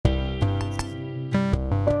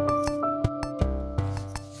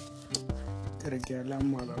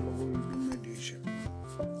meditation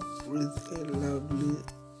with a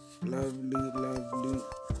lovely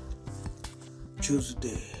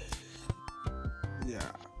Tuesday.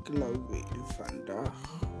 Yeah, Claude Fanda,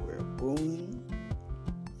 we're going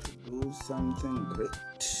to do something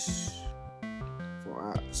great for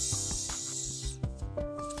us.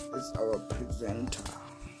 It's our presenter.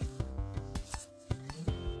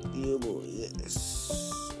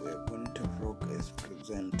 Yes, we're going to rock as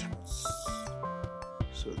presenters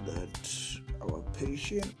so that our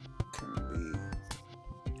patient can be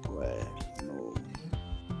well known,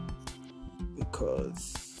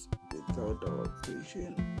 because without our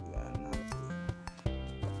patient we are nothing.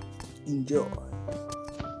 Enjoy.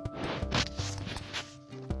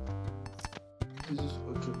 This is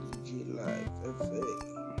OTDJ Live FA.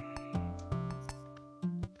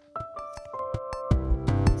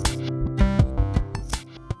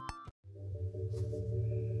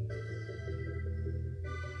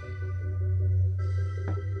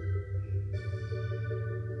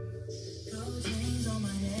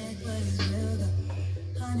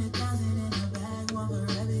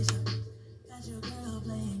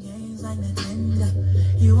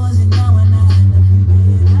 You wasn't down when I had to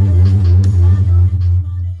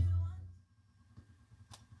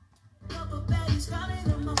couple baddies crawling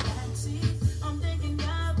in my backseat. I'm thanking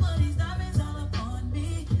God for these diamonds all upon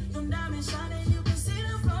me. Them diamonds shining, you can see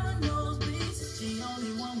them from the nosebleeds. She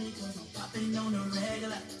only want me cause I'm popping on the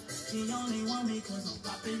regular. She only want me cause I'm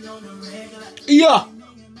popping on the regular. Yeah.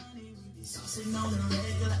 Saucing on the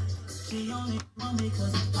regular. She only want me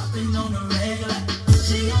cause I'm popping on the regular.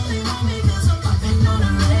 She only want me cause I'm popping on the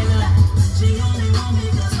regular. She only want me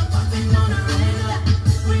cause I'm popping on the regular.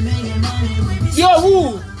 We making money, we be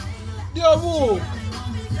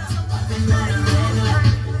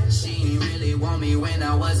She really want me when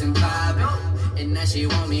I wasn't popping, and now she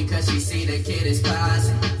want me cause she see the kid is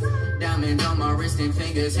passing. Diamonds on my wrist and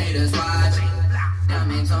fingers, haters watching.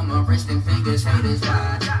 Diamonds on my wrist and fingers, haters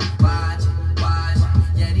watching.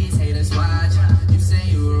 Yeah, these haters watching. You say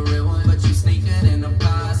you a real one, but you sneaking in the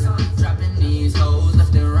pasta. Dropping these hoes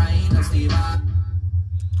left and right, no Steve.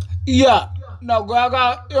 Yeah, now go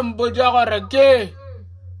out in Bujarake.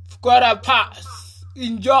 Got a pass.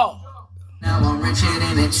 Enjoy. Now I'm richer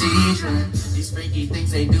than a teacher. These freaky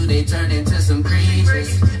things they do, they turn into some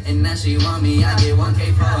creatures. And now she want me, I get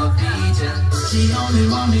 1K for a feature. She only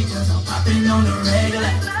want me cause I'm popping on the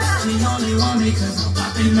regular. She only want me cause I'm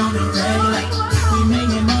popping on the regular. We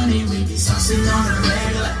making money, we be saucing on the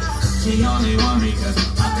regular. She only want me cause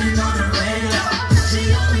I'm popping on the regular.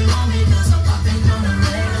 She only want me cause I'm popping on the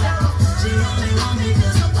regular. She only want me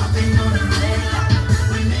cause I'm popping on the regular.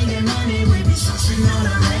 We making money, we be saucing on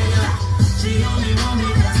the regular. She only want me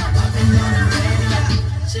cause I'm popping on the regular.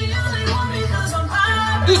 She only want me cause I'm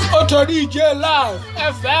popping. This OTDJ Live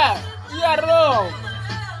FA. Yeah, bro.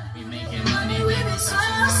 We making money, we be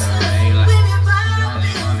saucing on the regular. She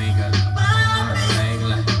only want me cause I'm popping on the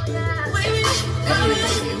regular.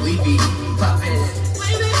 We be popping. We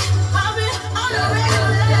be popping on the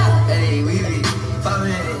regular. Hey, we be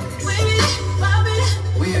popping. We be popping.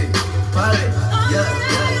 We be popping. Yeah.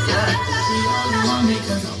 She only want me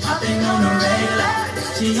cause I'm popping on the regular.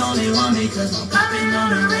 She only want me cause I'm popping on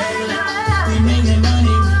the regular. We making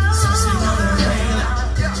money, we be saucing on the regular.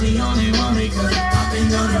 She only want me cause I'm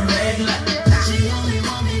popping on the regular. She only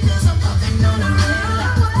want me cause I'm popping on the regular.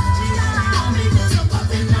 She only want me cause I'm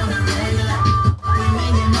popping on the regular. We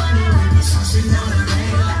making money, we be saucing on the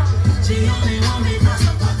regular. She only want me cause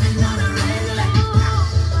I'm popping on the regular.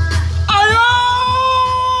 Ayoma!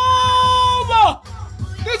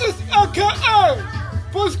 This is AKA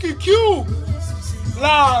Pusky Q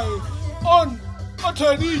live on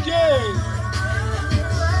OTDJ.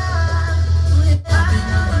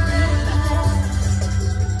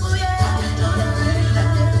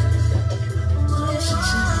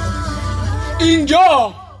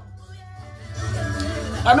 Enjoy.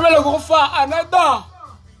 And we'll go for another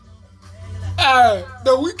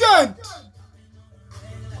the weekend.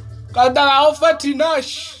 Kada offer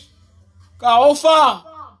Tinash. Ka offer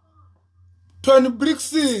Tony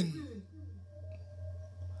Brixton.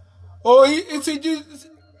 Oh, it's just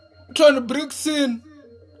Tony Brixton.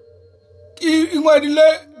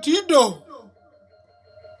 Iwadile Tido.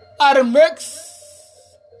 Armex.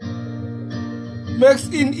 Max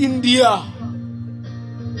in India.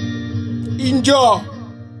 Enjoy.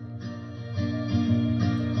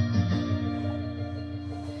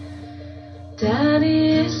 Daddy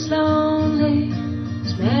is lonely,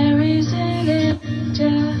 Mary's in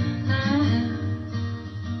India.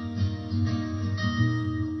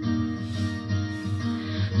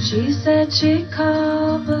 She said she'd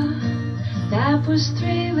cover That was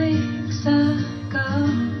 3 weeks ago.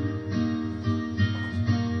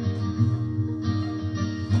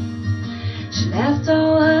 She left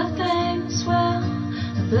all her things, well,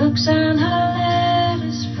 her books and her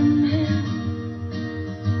letters from him.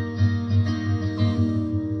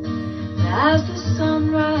 As the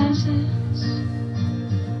sun rises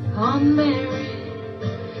on Mary,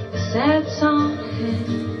 the sets on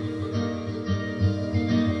him.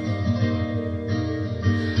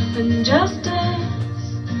 And just dance,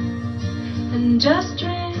 and just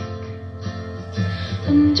drink,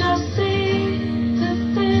 and just see the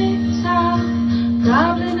things I'll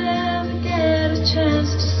probably never get a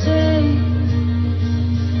chance to say.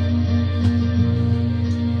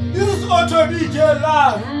 This is Auto DJ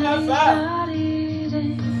Live. And not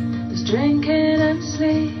eating, is drinking and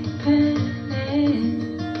sleeping in.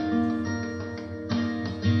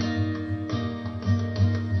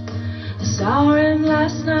 I saw him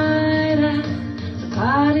last night at the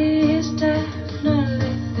party, is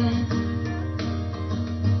definitely thin.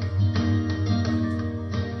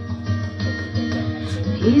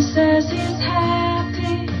 He says he's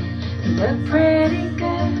happy, he looked pretty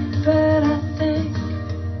good, but I think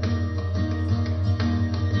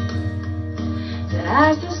that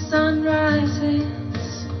as the sun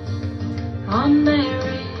rises on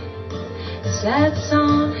Mary, it sets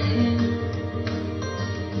on him.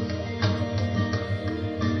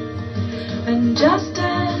 And just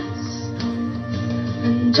dance,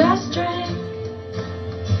 and just drink,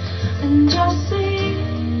 and just see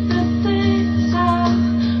the things I'll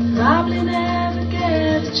probably never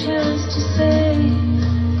get a chance to say.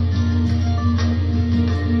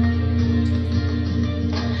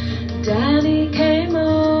 Danny came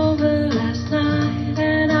over last night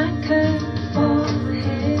and I could for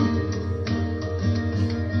him.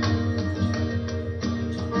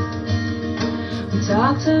 We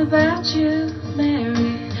talked about you,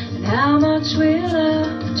 Mary, and how much we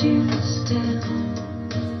loved you still.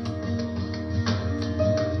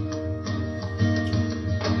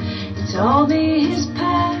 He told me he's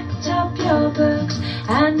packed up your books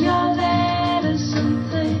and your letters and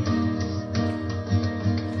things.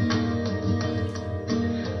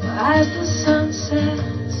 As the sun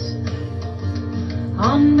sets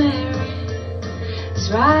on Mary, it's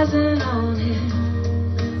rising on him.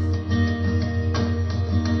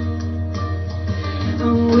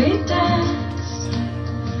 And we danced,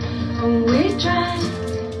 and we drank,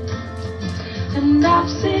 and I've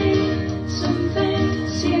seen some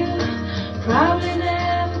things you probably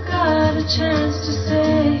never got a chance to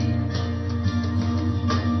say.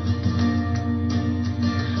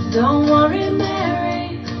 Don't worry,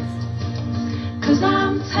 Mary, 'cause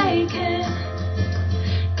I'm taking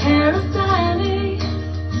care of Danny,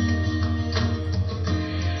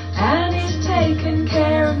 and he's taking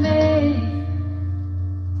care of me.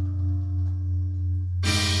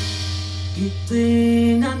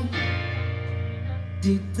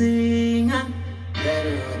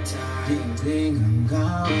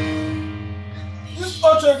 This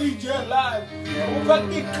Auto DJ Live. Over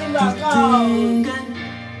it in a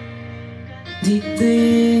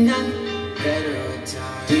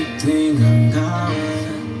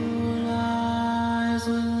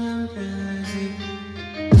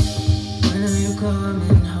When are you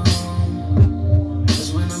coming home? 'Cause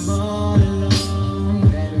when I'm all alone,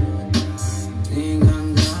 think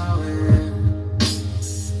I'm going.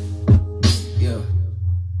 Yeah.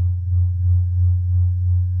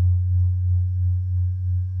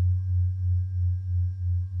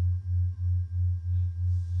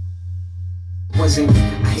 Wasn't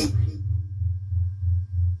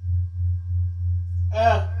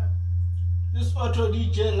this Auto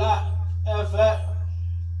DJ Live.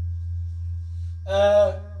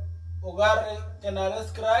 Ogare kenala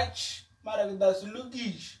scratch mara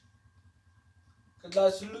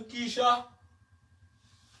kidasulukisha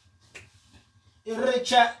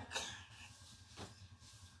irechak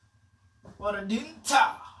waradinta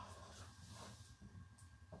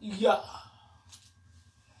yeah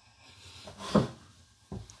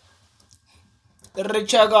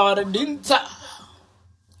irechak waradinta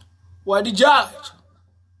wadijaj.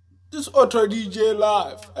 This Auto DJ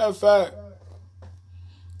Live FM.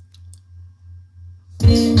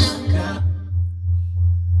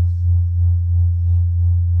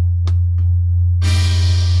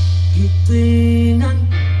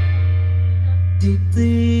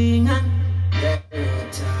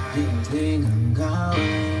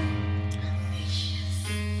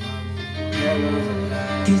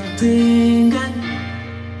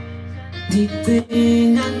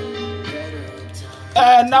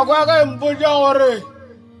 Nagwaga mboja ore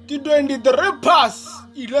ki 23 past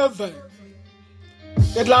 11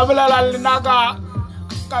 ke tla bolela le nna ka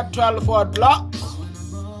 12 o'clock.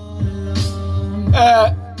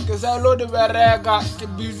 Ke sa lo di bereka, ke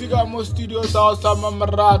busy ka mo studio sa Sama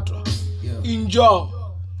Marato. Enjoy.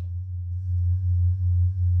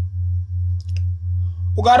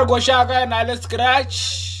 O ka re go shaka ena le scratch.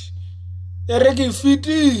 E re ke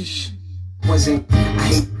fetish.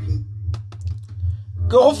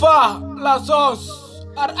 Go fa la sauce.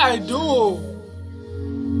 I do.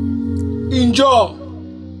 Enjoy.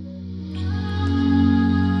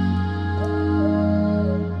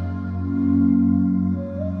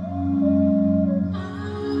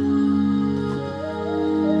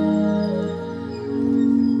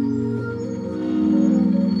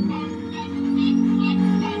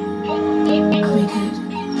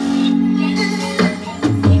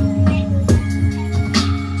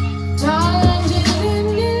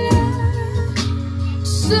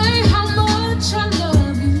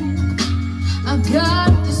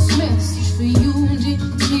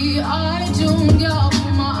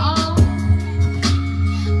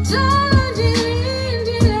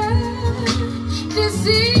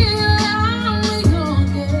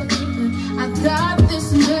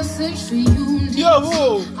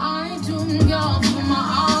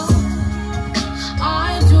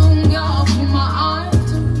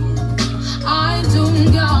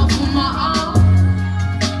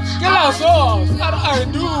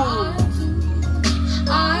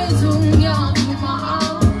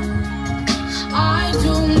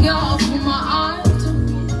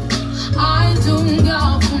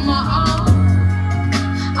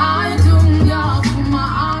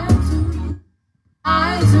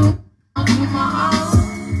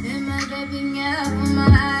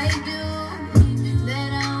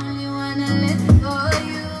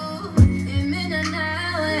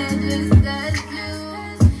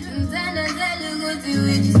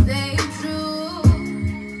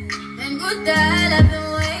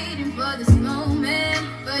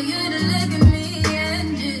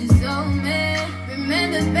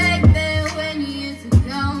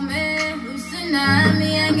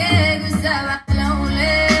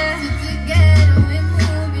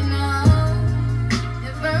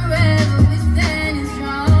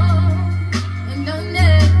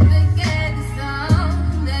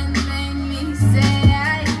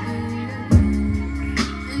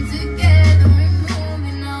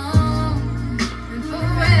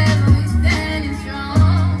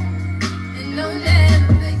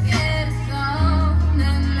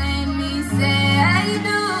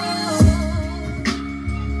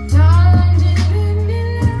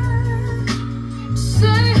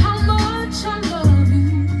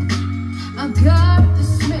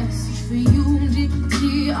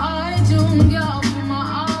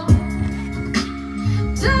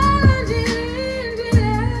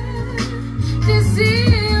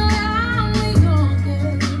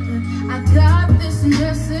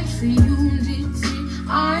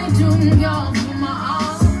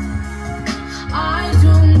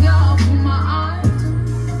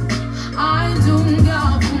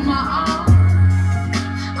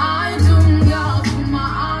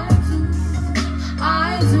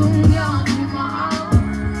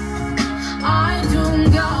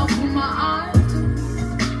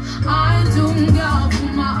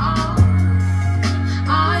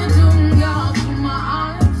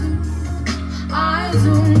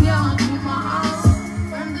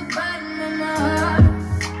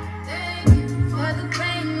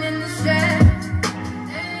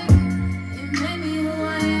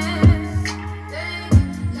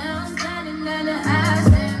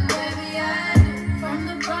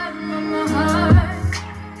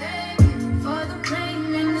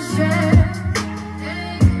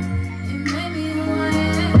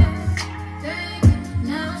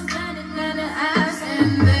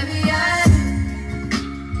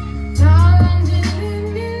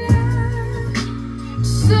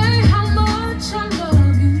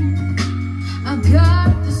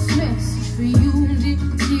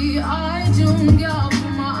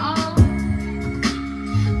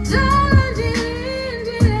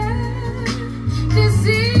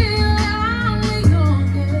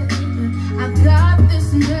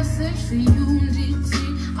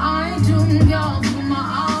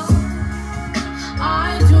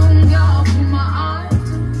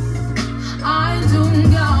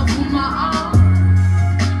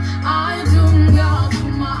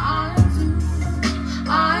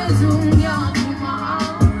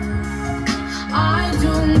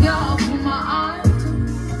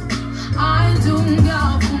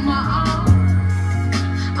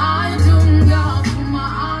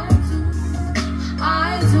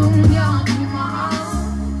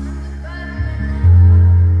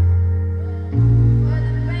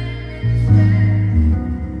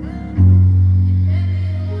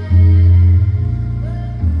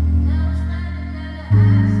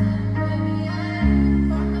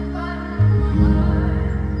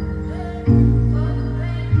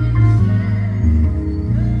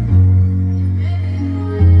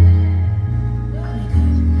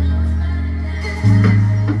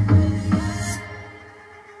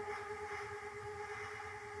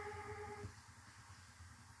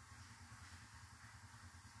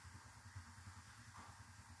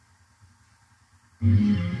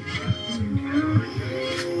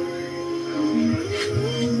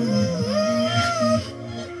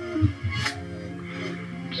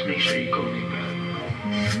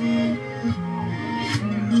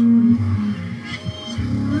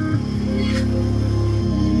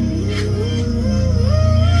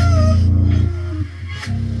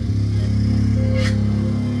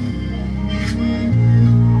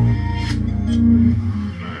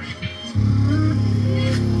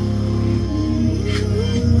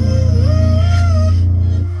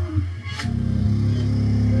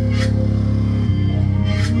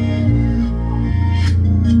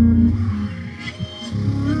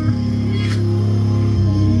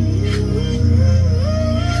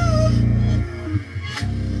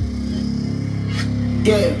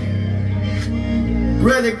 Yeah.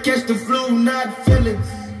 Rather catch the flu, not feelings.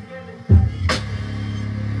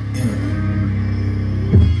 Yeah.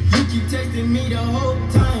 You keep texting me the whole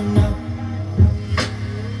time now.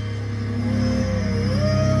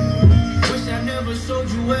 Wish I never showed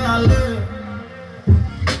you where I live.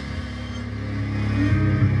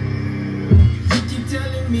 You keep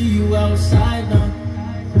telling me you outside now.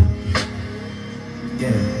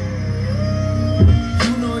 Yeah.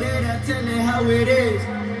 You know that I tell it how it is.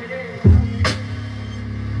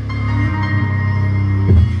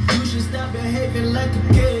 You should stop behaving like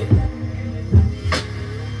a kid.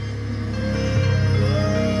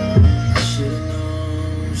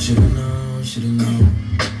 Should've known.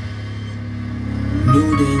 Knew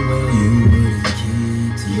damn well you wouldn't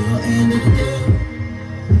keep to your end of the day.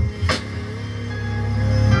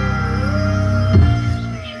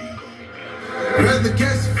 Rather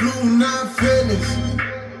catch the flu, not feelings.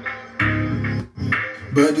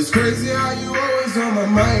 But it's crazy how you always on my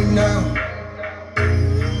mind now.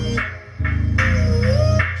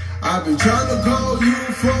 I've been trying to call you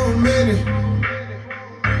for a minute.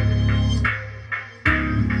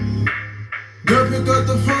 Girl, pick up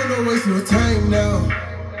the phone, don't waste no time now.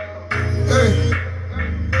 Hey.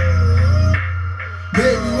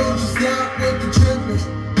 Baby, won't you stop with the tripping?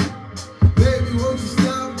 Baby, won't you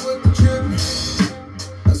stop with the tripping?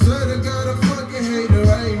 I swear to God, I fucking hate her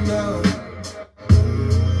right now.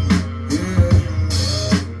 Yeah.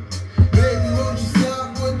 Baby, won't you stop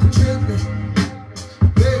with the tripping?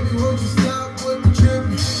 Baby, won't you stop with the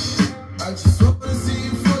tripping? I just wanna see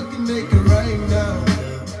you fucking naked right now.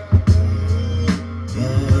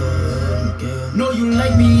 Know you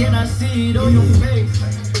like me and I see it on your face.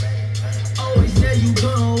 Always say you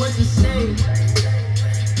don't know what to say.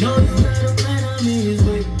 Know you got a man on his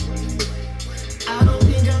way. I don't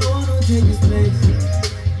think I wanna take his place.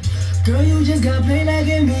 Girl, you just got played like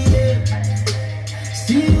NBA.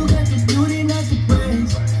 See, you got the beauty, not the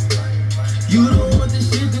brains. You don't want the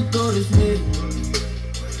shit to go this way.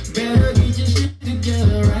 Better get your shit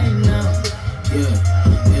together right now. Yeah.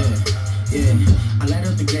 I light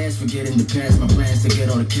up the gas, forgetting the past. My plans to get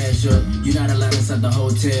all the cash up. You're not allowed inside the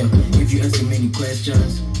hotel if you ask too many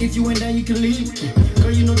questions. If you ain't down, you can leave.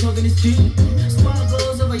 Girl, you know talking is cheap. Squad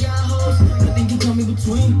goes over y'all hoes. Nothing can come in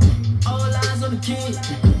between. All eyes on the kid.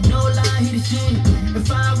 No lie, he the shit.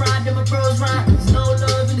 If I ride, then my bros ride. No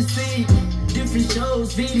love in the sea. Different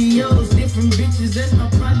shows, videos, different bitches, and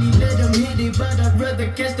I'll probably let them hit it. But I'd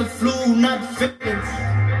rather catch the flu, not feelings.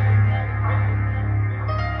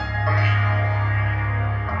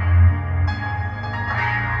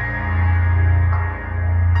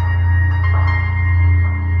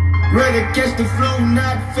 Rather catch the flu,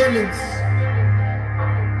 not feelings.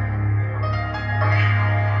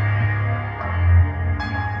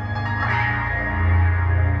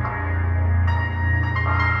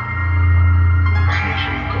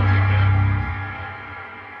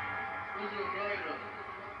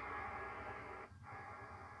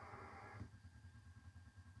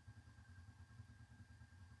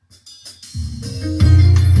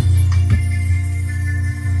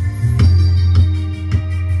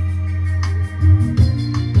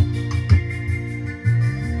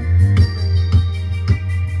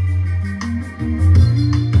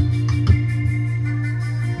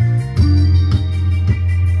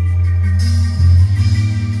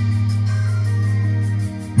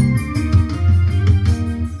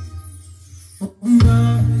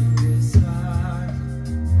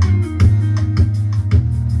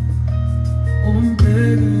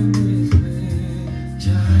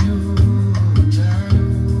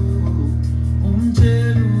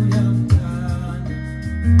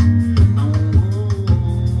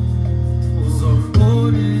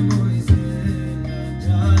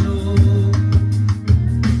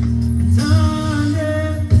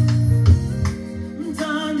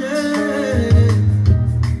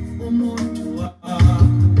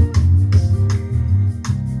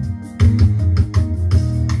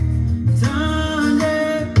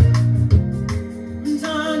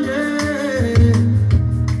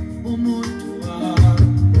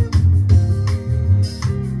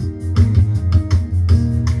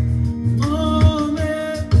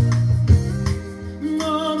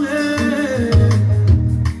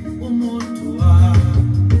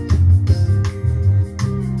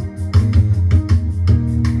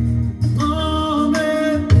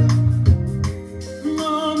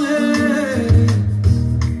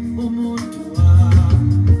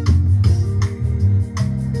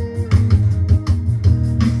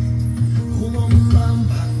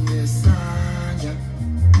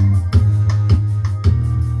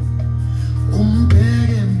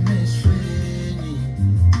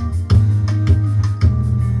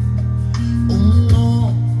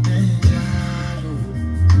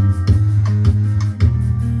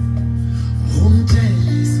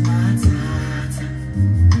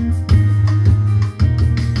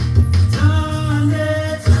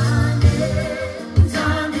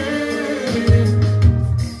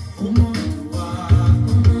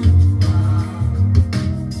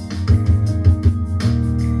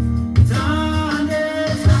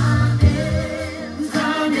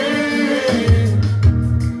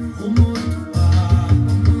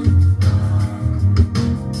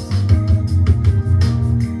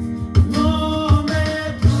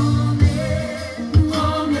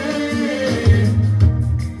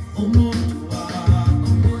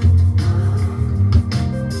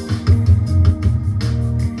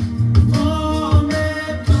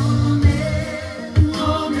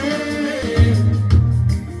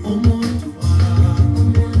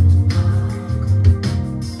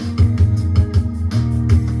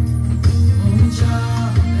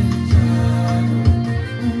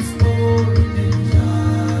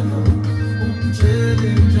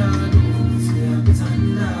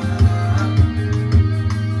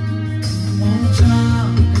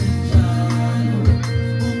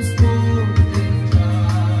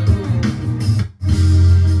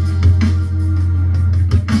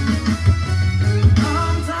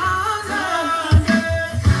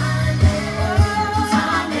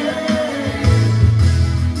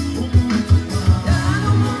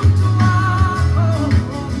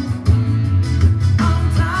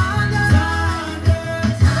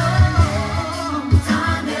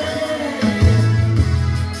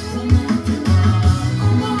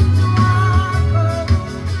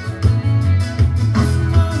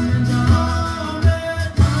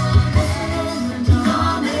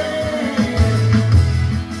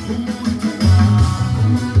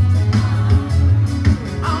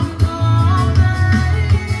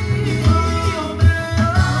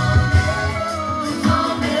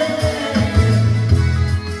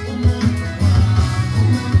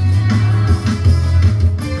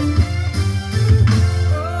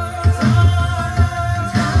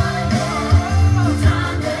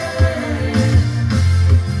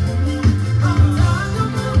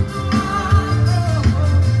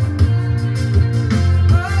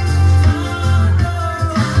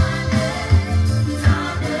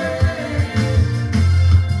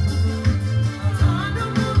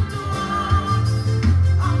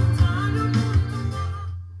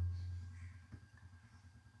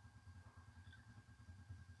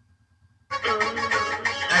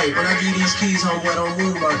 When I give these keys, homeboy, don't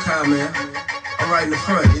move my car, man. I'm right in the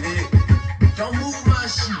front, you dig? Don't move my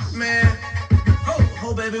shit, man.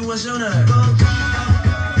 Ho, baby, what's your name? Oh,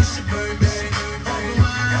 God, it's your birthday. I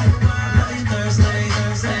know you Thursday.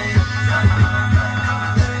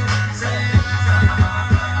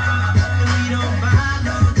 And we don't buy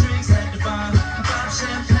no drinks at the bar. Pop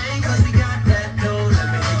champagne, cause we got that dough.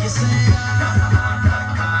 Let me hear you say,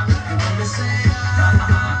 you want me to say,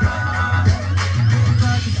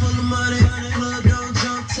 pocket full of money, club don't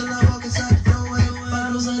jump till I walk inside the doorway.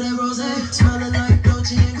 Bottles of that rosé, smelling like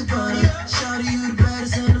Dolce & Gabbana. Shawty, you the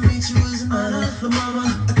baddest, and to meet you is an honor. La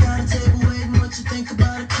mama, I got a table waiting, what you think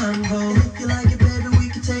about a combo? And if you like it, baby, we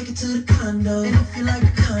can take it to the condo. And if you like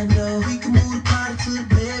a condo, we can move the party to the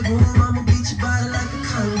bedroom. I'ma beat your body like a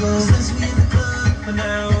Congo. Since we in the club for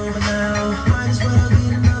now, might as well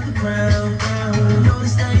get another round. No,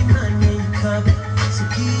 this ain't nothing in your cup, so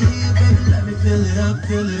get here, baby, let me fill it up.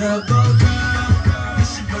 Go, girl,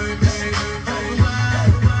 it's your birthday. I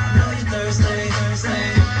know you're Thursday.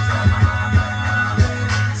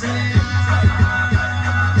 And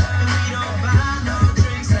we don't buy no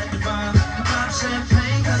drinks at the bar. We pop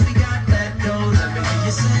champagne cause we got that dough. Let me hear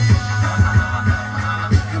you say,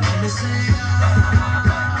 you want me to say,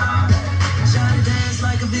 Shawty dance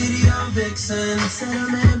like a video vixen. Said her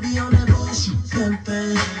man be on that bullshit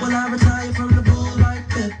pimpin'. Well, I retire from the bull like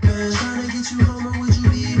Pippin. Tryna get you home, or would you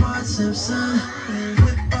be Bart Simpson?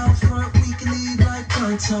 Whip out front, we can leave like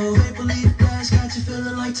pronto. Maple leaf dash got you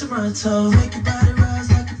feeling like Toronto. Make your body rise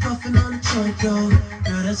like you're puffin' on a joint, though.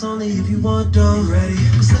 Girl, that's only if you want, though. Ready?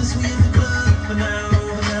 But since we in the club for now,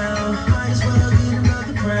 might as well get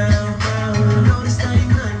another round. No, this ain't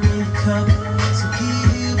nothing in your cup, so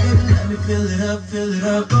get here, baby, let me fill it up.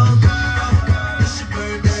 Oh, girl, it's your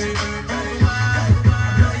birthday. I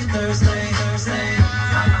know you're Thursday.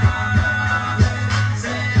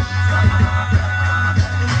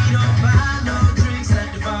 And we don't buy no drinks at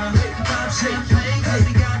the bar. We pop champagne cause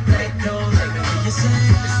we got that dough. Let me hear you say,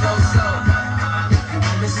 so.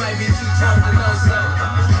 This might be too tough to know, so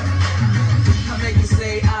I make you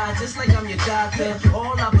say, just like I'm your doctor.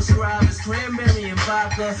 All I prescribe is cranberry and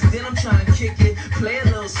vodka. Then I'm trying to kick it, play a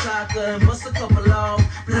little soccer, and bust a couple off.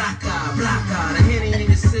 Block out, the Henny in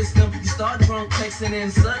your system. You start drunk texting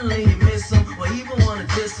and suddenly you miss them, or even wanna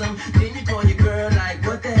diss them. Then you call your girl like,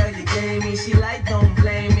 what the hell you gave me? She like, don't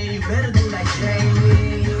blame me, you better do like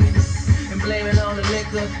Jamie. And blame it on the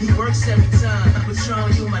liquor, he works every time.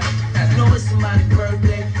 Patron, you my I know it's somebody's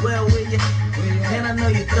birthday. Well, with you, and I know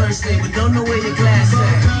you're thirsty, but don't know where your glass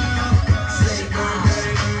at. Say,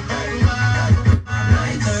 I know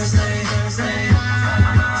you're thirsty.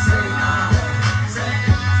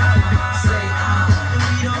 And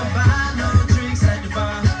we don't buy no drinks at the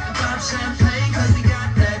bar. We pop champagne cause we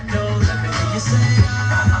got that dough. Let me hear you say, you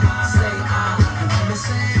want me to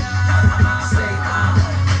say,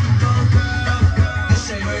 go, girl,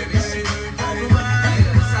 say, baby,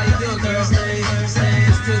 that's how you do it, girl.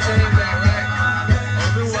 Still take back, right?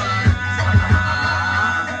 Open wide.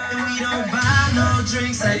 And we don't buy no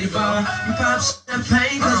drinks at the bar. We pop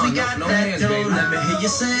champagne cause we got that dough. Let me hear you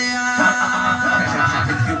say,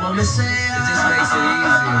 if you want me to say, it just makes it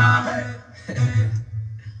easier.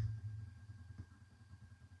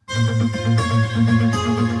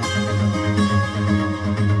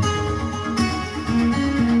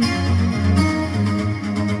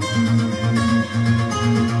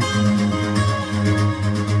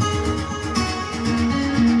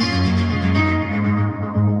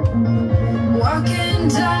 Walking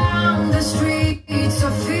down the streets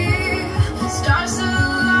of fear, stars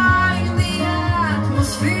align the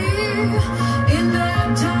atmosphere. In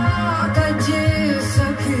the dark I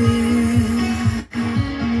disappear,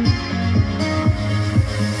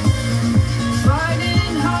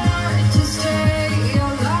 fighting hard to stay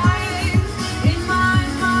alive. In my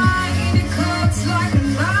mind it cuts like a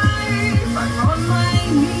knife. I'm on my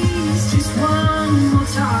knees just one more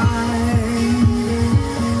time.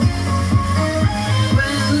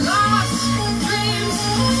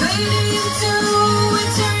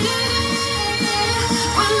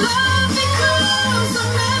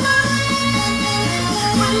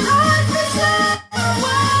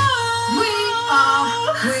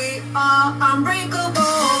 Unbreakable.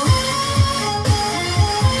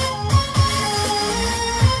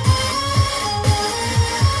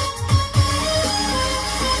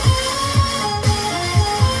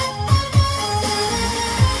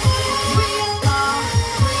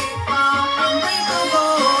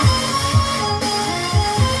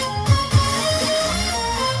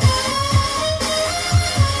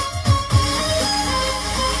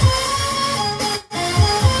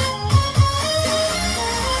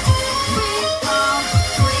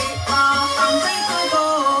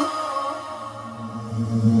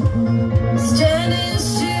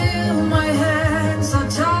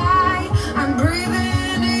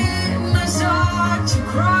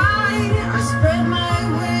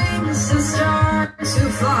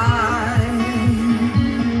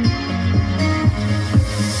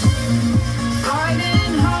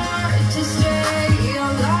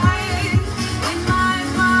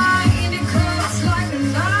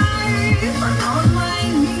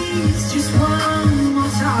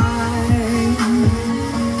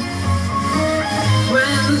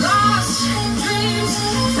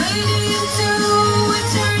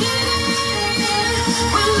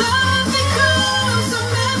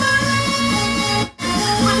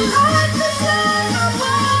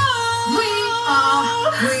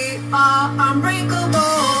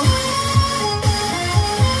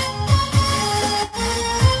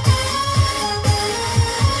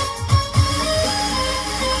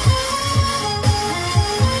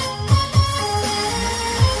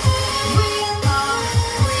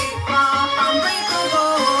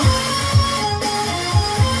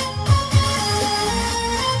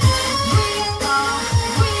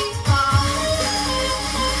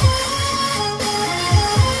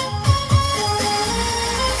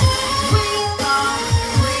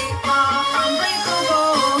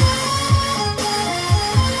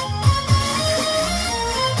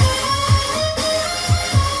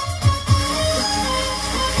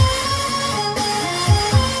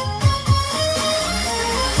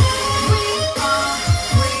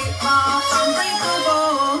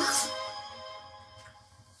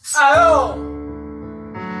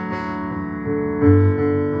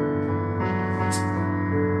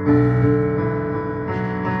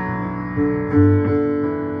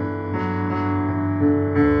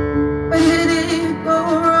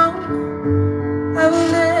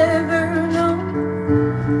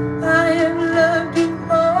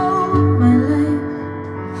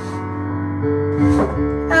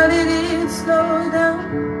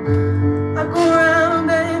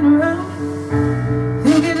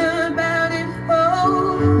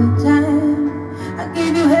 the time. I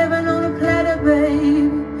gave you heaven on a platter, baby.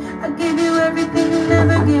 I gave you everything you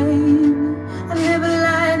never gave me. I never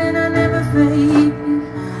lied and I never faked it.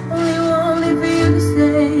 Only wanted for you to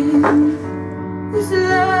save me. This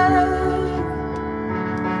love,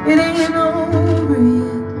 it ain't over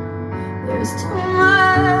yet. There's too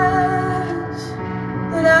much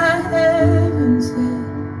that I haven't said.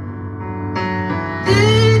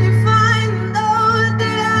 Did you find those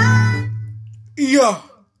that Iyo,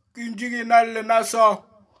 kinjiki nalile naso,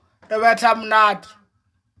 rebeta mnat.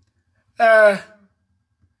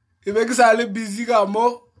 Ibekisali busy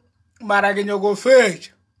kamo, mara kinyoko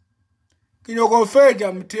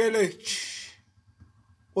feja mtelech.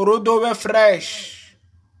 Urudo be fresh.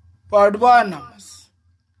 Wadbanamas.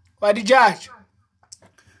 Wadijaj.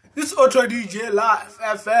 This Auto DJ live,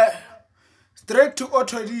 FM. Straight to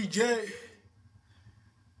Auto DJ.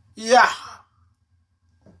 Yeah.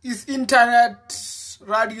 It's internet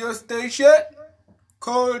radio station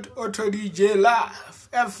called Auto DJ Live,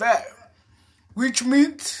 FM. Which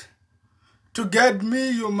means to get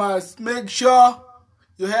me, you must make sure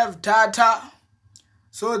you have data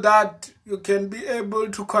so that you can be able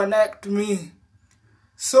to connect me.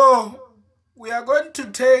 So we are going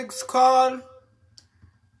to take call,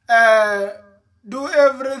 do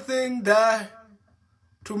everything there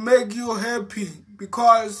to make you happy,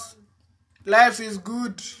 because life is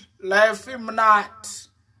good, life is not.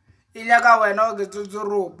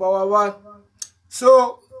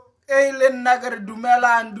 So Eilen nagar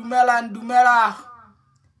dumela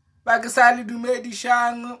Pakisali dumedi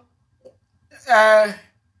shang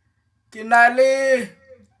kinale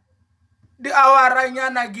di awaranya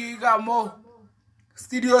na giga mo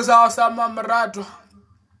studio za sama marato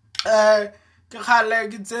ke khale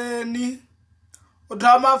gitseni o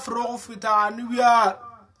thama fro fita ni bia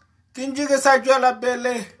kinji ke sa jwela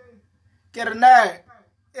bele ke rena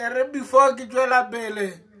ere before ke jwela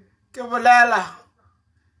bele ke bolela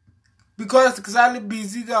because ksali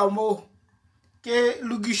busy ga mo ke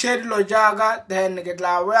lugishedi lo jaga then ke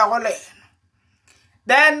tla we agole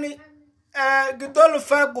then gitolo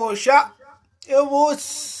fa gosha it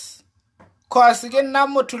was cause ke na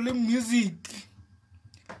motuli music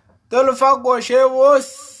dolo fa gosha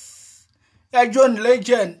was ya John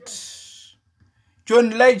Legend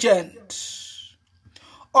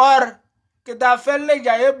or ke da felle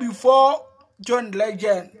jaye before John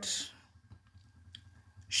Legend.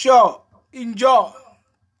 Sure, enjoy.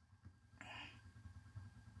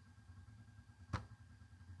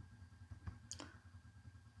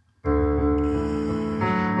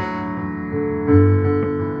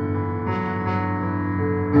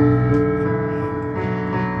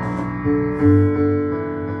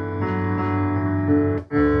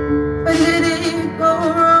 When did it go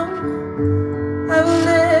wrong? I will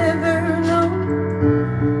never know.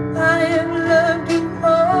 I have loved you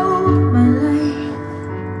all my life.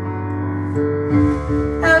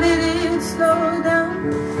 How did it slow down?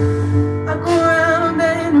 I go round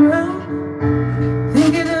and round,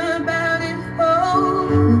 thinking about it all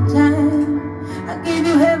the time. I gave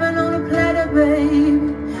you heaven on a platter,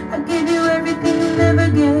 baby. I gave you everything you never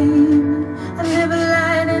gave me. I never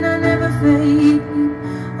lied and I never faked it.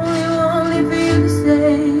 Only wanted for you to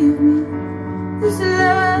save me. This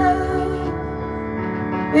love,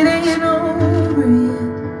 it ain't over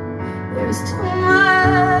yet. There's too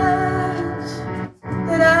much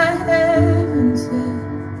that I haven't said.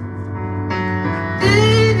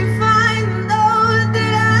 Did you find those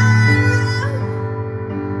that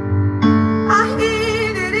I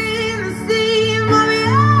hid it in the seam of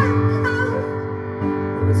your heart?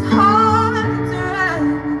 It was hard to write.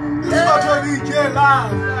 This Auto DJ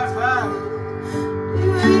Live, FM. Do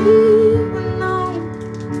you even know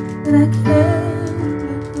that I can't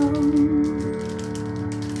let go?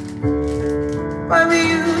 Why were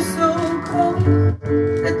you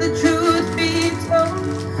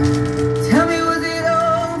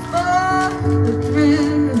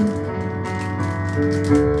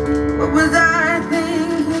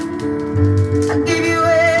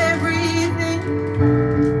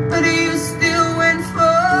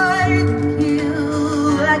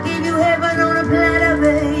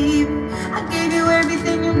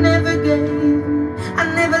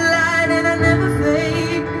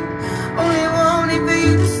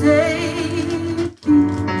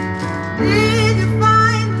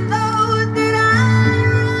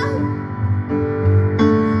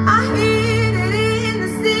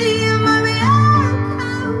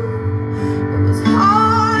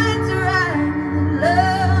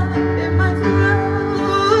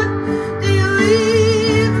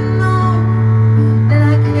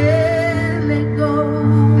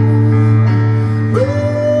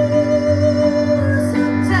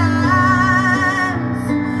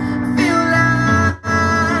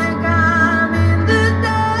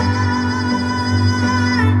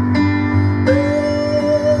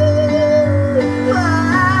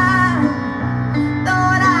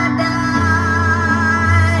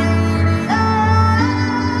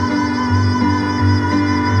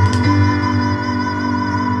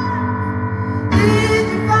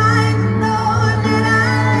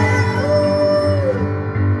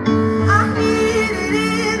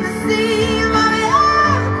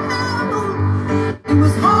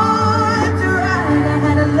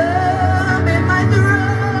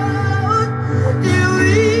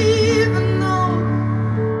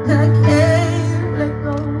I can't let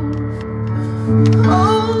go.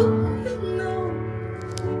 Oh no,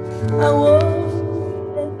 I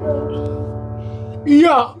won't let go.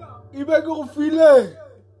 Yeah, you make me feel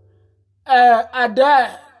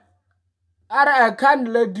Ada, I can't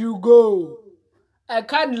let you go. I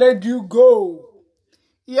can't let you go.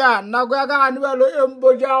 Yeah, Nagaga and Velo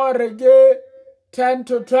Emboja Reggae 10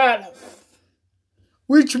 to 12.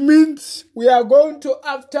 Which means we are going to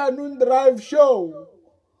afternoon drive show.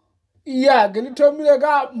 Yeah,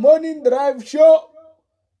 Gelitomilega morning drive show.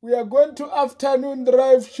 We are going to afternoon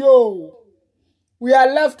drive show. We are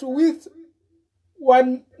left with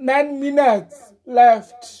 9 minutes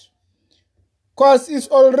left. Because it's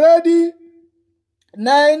already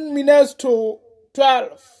 9 minutes to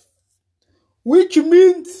 12. Which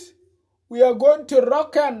means we are going to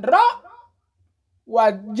rock and roll.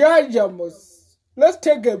 What judges? Let's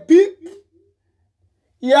take a peek.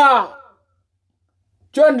 Yeah.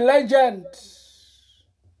 John Legend.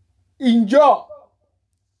 Enjoy.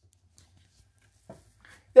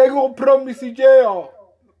 I go promise you,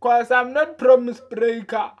 because I'm not promise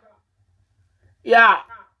breaker. Yeah.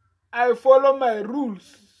 I follow my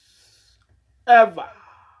rules. Ever.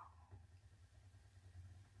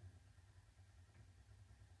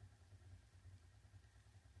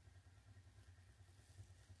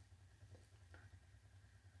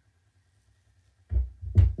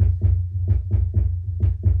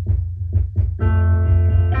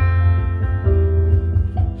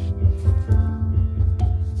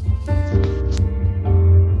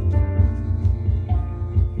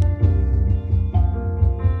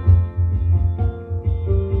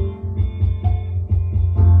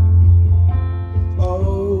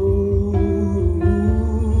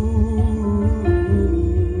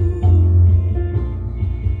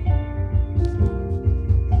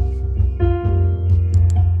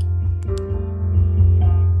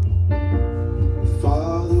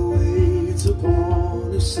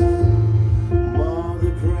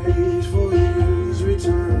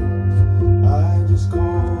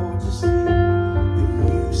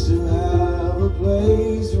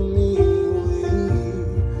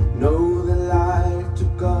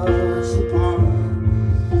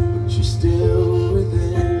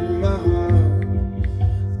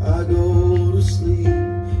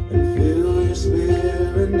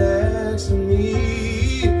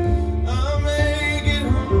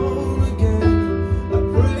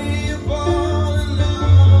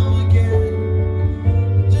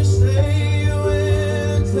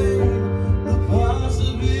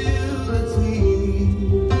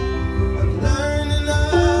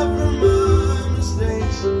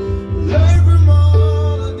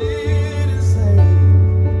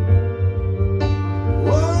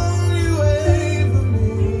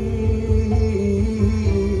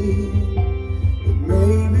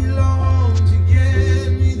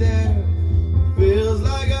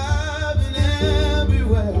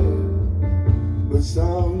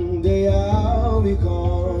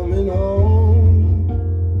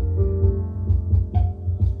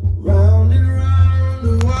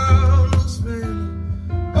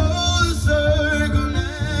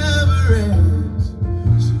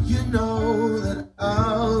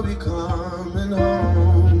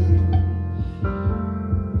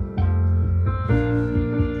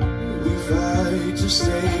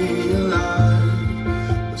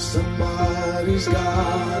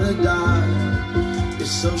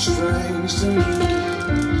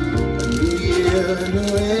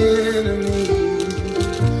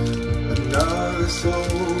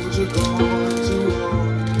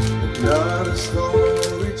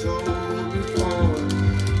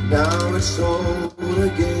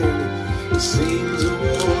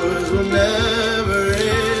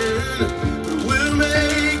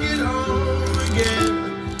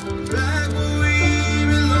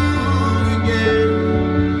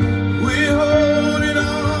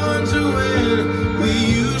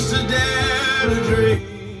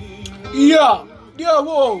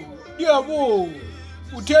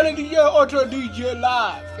 DJ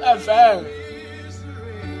Live FM.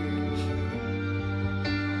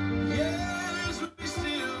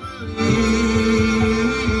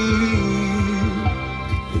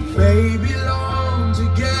 It may be long to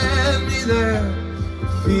get me there.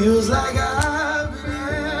 Feels like I've been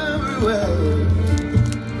everywhere,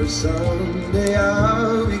 but someday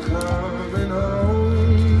I'll be coming home.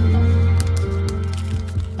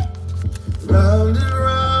 Round and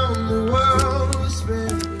round the world we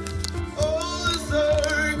spin.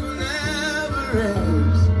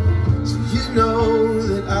 So you know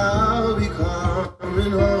that I'll be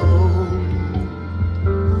coming home.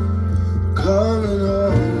 Coming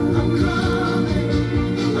home. I'm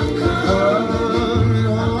coming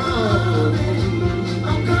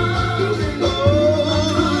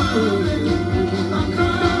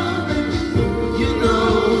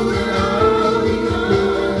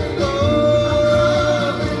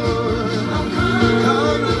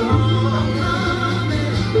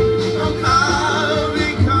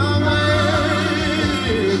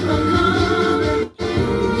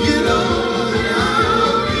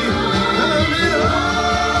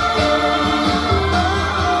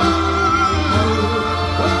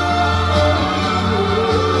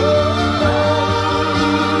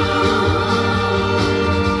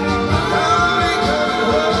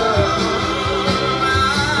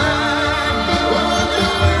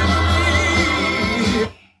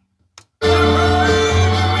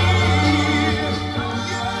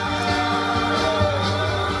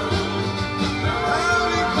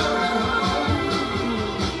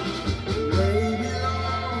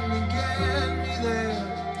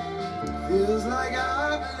Feels like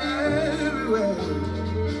I've been everywhere.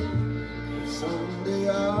 Someday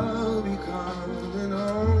I'll be coming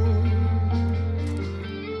home.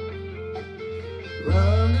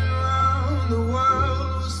 Round and round the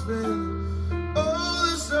world will spin. Oh,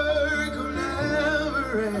 the circle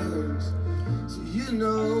never ends. So you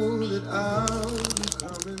know that I'll be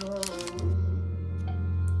coming home.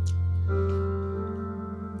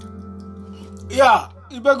 Yeah,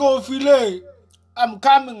 you better go feel it. I'm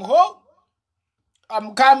coming home.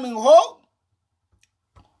 I'm coming home.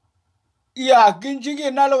 Yeah, kinjiki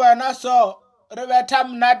nalwana so.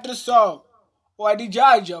 Rebetam natri so. What the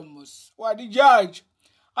judge almost? What the judge?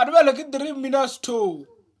 I don't look at 3 minutes to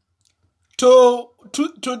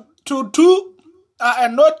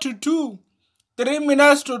and not to 2. 3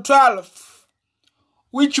 minutes to 12,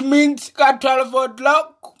 which means at 12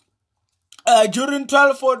 o'clock. During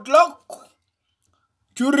 12 o'clock.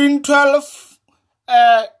 During 12,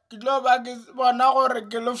 kiloba bona gore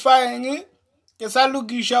ke lo faeng ke sa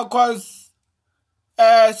lokisha cause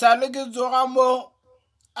sa le ke tsoga mo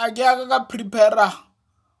a ke ka prepare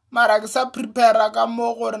mara ke sa prepare ka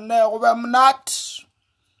mo gore ne go ba monate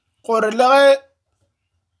gore le ge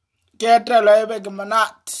ke etela ebe ke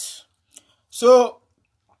monate so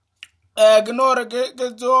ke no re ke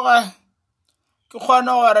tsoga ke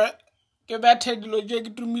kgona gore ke bethe dilo tse ke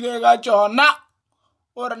tumile ka tsona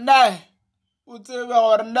gore ne o tsebe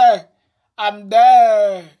gore ne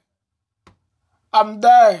I'm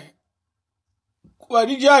there. What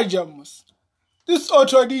did you jams? This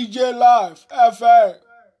auto DJ live FM.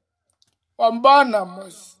 Wambana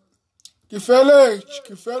mus. Kifele.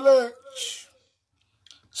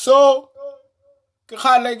 So ke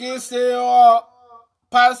say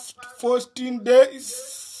past 14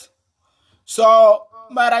 days. So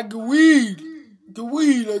mara gwil.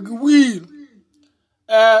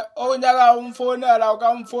 Onyaga umfonela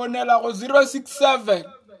go 067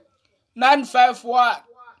 951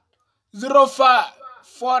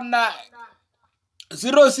 0549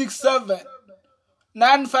 067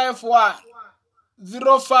 951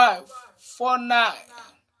 0549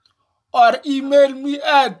 or email me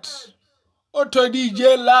at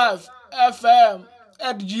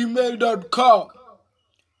autodjlivefm@gmail.com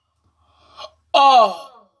or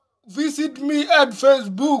visit me at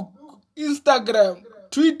Facebook, Instagram,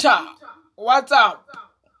 Twitter, WhatsApp,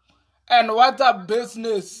 and WhatsApp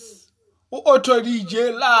Business. Auto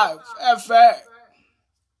DJ Live FM.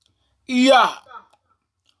 Yeah.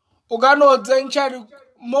 Ugano zencha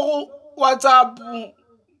mo WhatsApp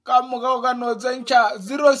kamuga ugano zencha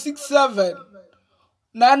 067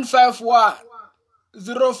 951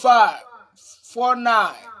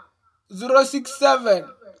 0549 067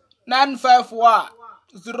 951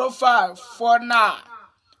 0549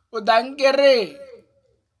 Udankere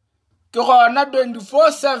ke gona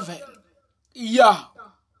 24/7. Yeah.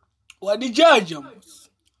 What the judge?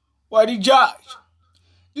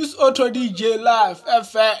 This Auto DJ Live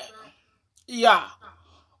FM. Yeah.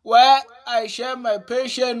 Where I share my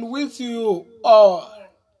passion with you all.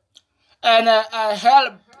 And I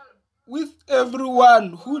help with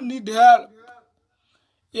everyone who need help.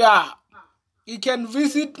 Yeah. You can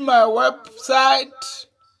visit my website,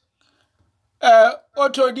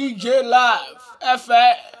 Auto DJ Live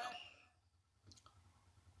FM.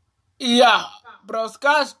 Yeah,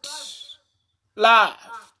 broadcast live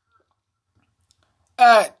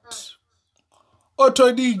at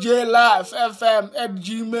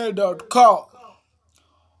autodjlivefm@gmail.com,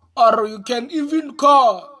 or you can even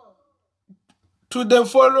call to the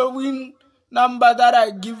following number that I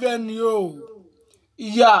given you.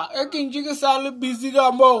 Yeah, I can just busy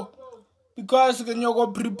mo because can you go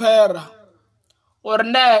prepare or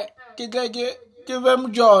ne give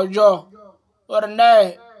them Jojo or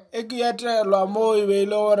ne ekietelo mo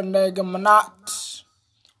ibelo or ne gemanat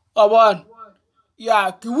one.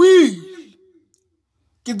 Yeah,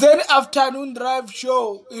 then afternoon drive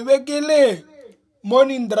show ibekele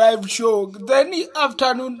morning drive show then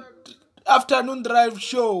afternoon drive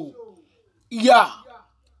show. Yeah.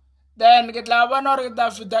 Then get la one or get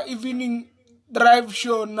after the evening drive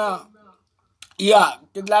show na. Yeah,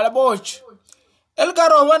 get la boch. El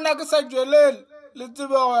caro wana ke sa jwelel le tsebe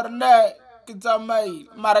gore ne ke tsamai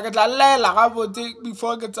mara ke tla lela ga botse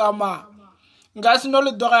before ke tsama. Nka se no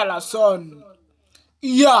le dogela son.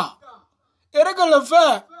 Yeah. Ere ke le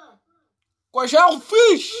fe. Koshao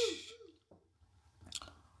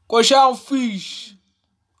fish.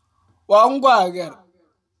 Wangwager.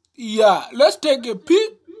 Yeah, let's take a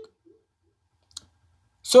peek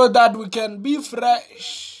so that we can be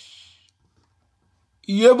fresh.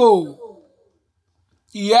 Yebo.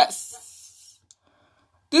 Yes.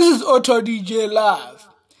 This is Auto DJ Live.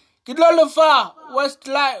 Ke tlo le fa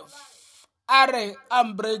Westlife are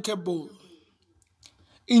Unbreakable.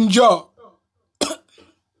 Enjoy.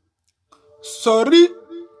 Sorry.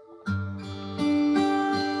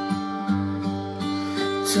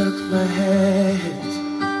 Took my hand,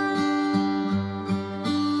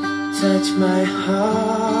 touch my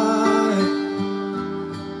heart,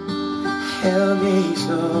 held me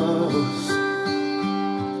close.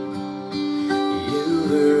 You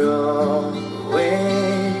were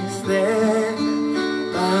always there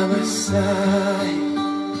by my side,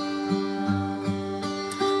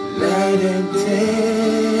 night and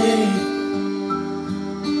day,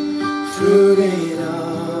 through it all.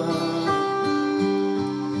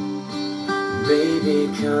 Baby,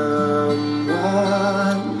 come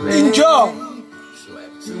what may. Enjoy.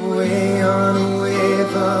 Swept away on a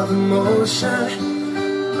wave of emotion.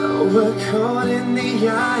 We're caught in the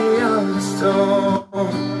eye of the storm.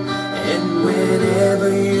 And whenever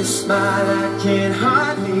you smile, I can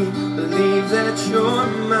hardly believe that you're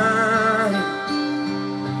mine.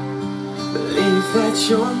 Believe that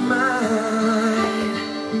you're mine.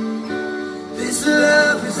 This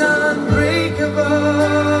love is unbreakable.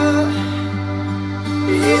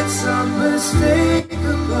 It's unmistakable.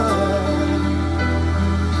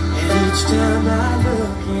 And each time I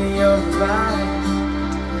look in your eyes,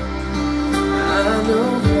 I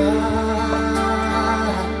know why.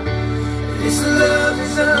 This love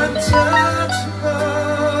is untouchable.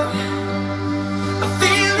 I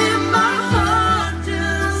feel in my heart,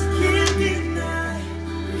 just can't deny.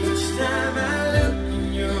 Each time I look in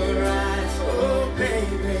your eyes, oh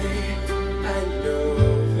baby, I know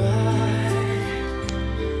why.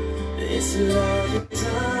 This love is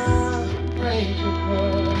unbreakable.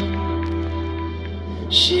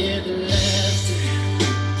 Share the laughter,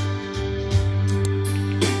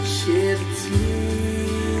 share the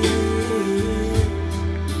tears.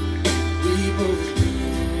 We both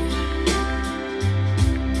know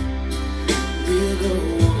we'll go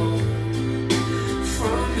on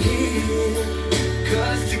from here.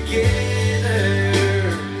 'Cause together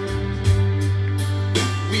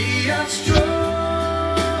we are strong.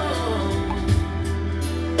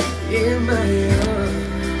 In my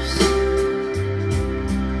arms,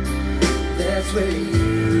 that's where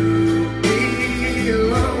you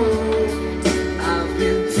belong. I've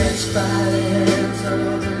been touched by the hands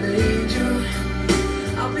of an angel.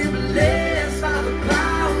 I've been blessed by the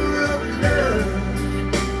power of love.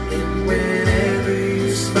 And whenever you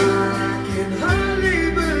smile, I can hardly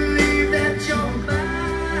believe that you're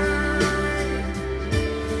mine.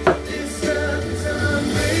 This love is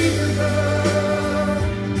unbreakable.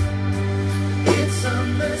 It's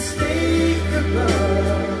unmistakable.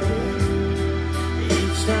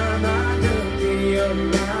 Each time I look in your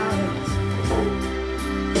eyes,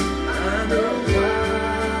 I know why.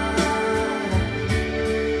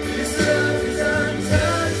 This love is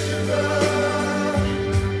untouchable.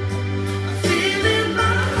 I feel in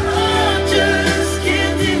my heart, just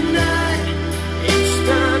can't deny. Each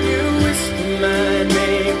time you whisper my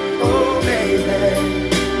name, oh baby,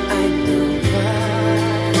 I know why.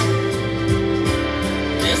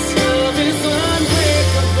 This love is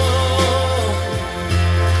unbreakable.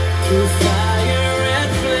 Through fire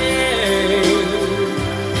and flame,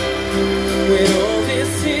 when all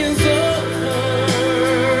this is over,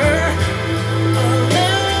 our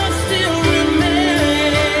love still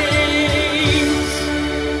remains.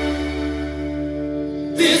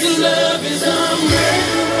 This love is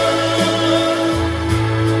unbreakable.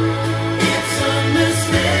 It's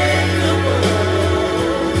unmistakable.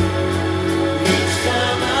 Each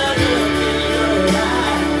time I look in your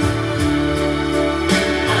eyes,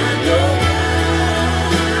 I know why.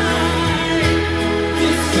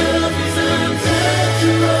 This love is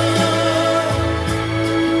untouchable.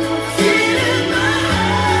 Feel in my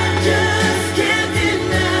heart, just can't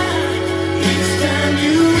deny. Each time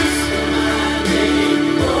you whisper my name,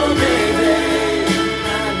 oh baby,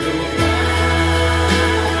 I know why.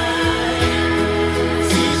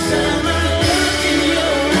 Each time I look in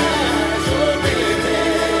your eyes, oh baby,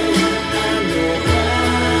 I know why.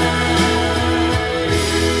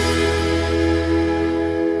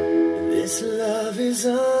 This love is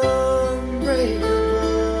unbreakable.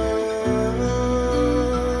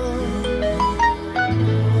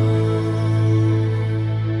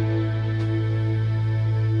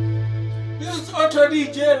 This is Auto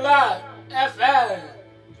DJ Live FM.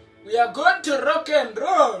 We are going to rock and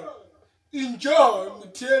roll. Enjoy.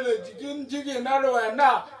 Mutele jikin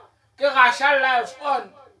alwena. Ke gasha live on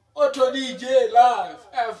Auto DJ Live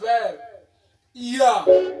FM. Yeah.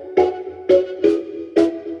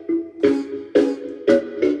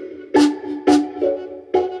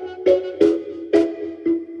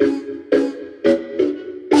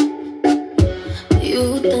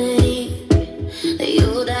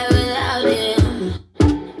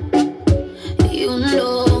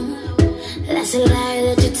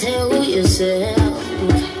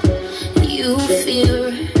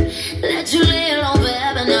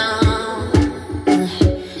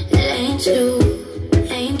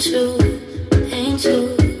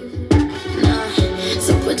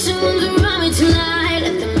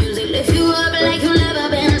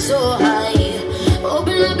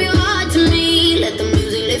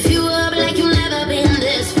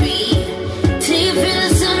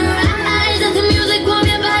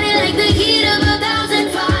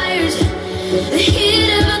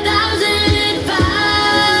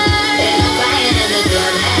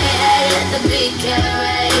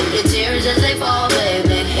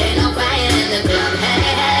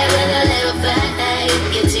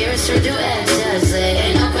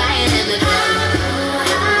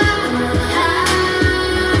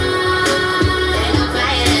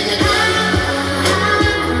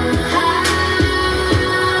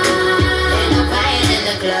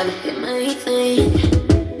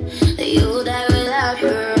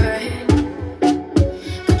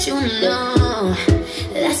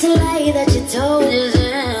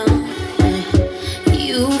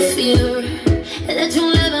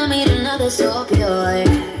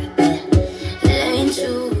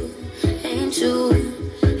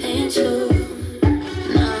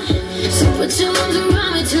 Put your arms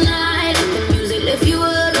around me tonight. Let the music lift you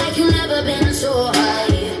up like you've never been so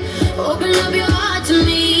high. Open up your heart to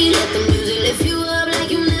me. Let the music lift you up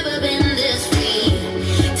like you've never been this free.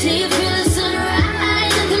 Till you feel the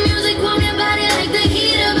sunrise. Let the music warm your body like the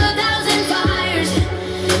heat of 1,000 fires.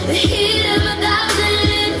 The heat of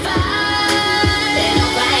 1,000 fires. Ain't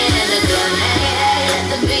no crying in the club. Hey, hey,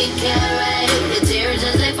 let the beat carry your tears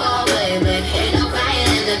as they fall, baby. Ain't no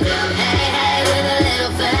crying in the club. Hey, hey, with a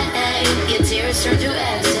little fame, your tears turn to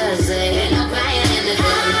ecstasy. Ain't no crying in the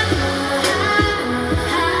club.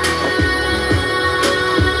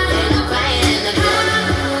 Ain't no crying in the club.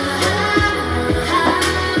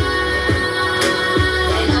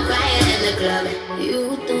 Ain't no crying in the club. You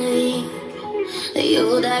think that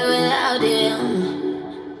you'll die without him?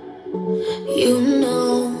 You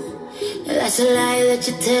know that's a lie that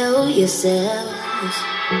you tell yourself.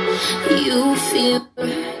 You feel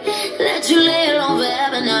that you lay alone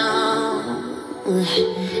forever now.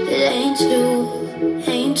 It ain't true,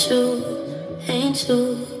 ain't true, ain't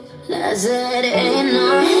true. I said ain't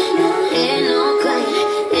no crying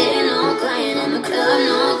in the club,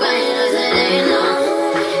 no crying. I said ain't no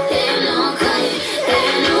crying,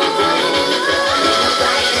 ain't no crying in the club, no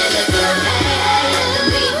crying in the club. Hey, hey, let the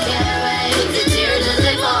beat carry the tears as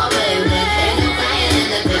they fall, baby. Ain't no crying in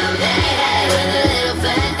the club. Hey, hey, with a little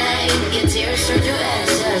fame, your tears turn to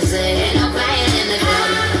ecstasy. Ain't no crying in the club.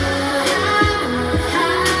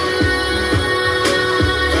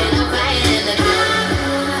 Ain't no crying in the club.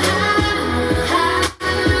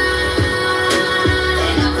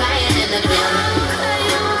 Ain't no crying in the club.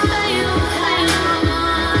 Ain't no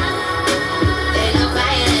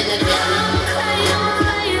crying in the club.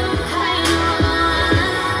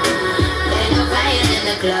 Ain't no crying in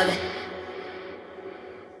the club.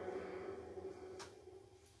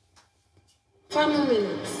 5 more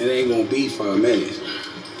minutes. It ain't gonna be 5 minutes.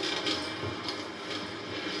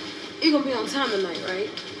 You're gonna be on time tonight, right?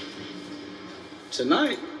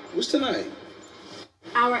 Tonight? What's tonight?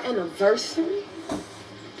 Our anniversary?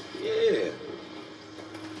 Yeah.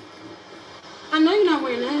 I know you're not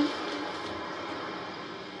wearing that.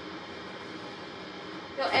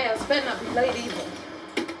 Your ass better not be late either.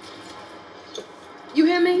 You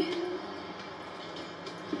hear me?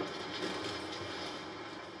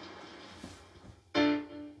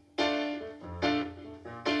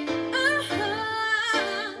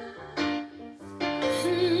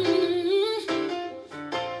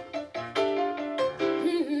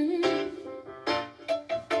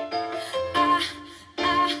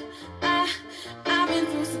 I've been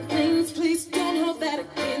through some things. Please don't hold that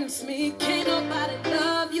against me. Can't nobody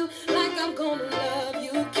love you like I'm gonna love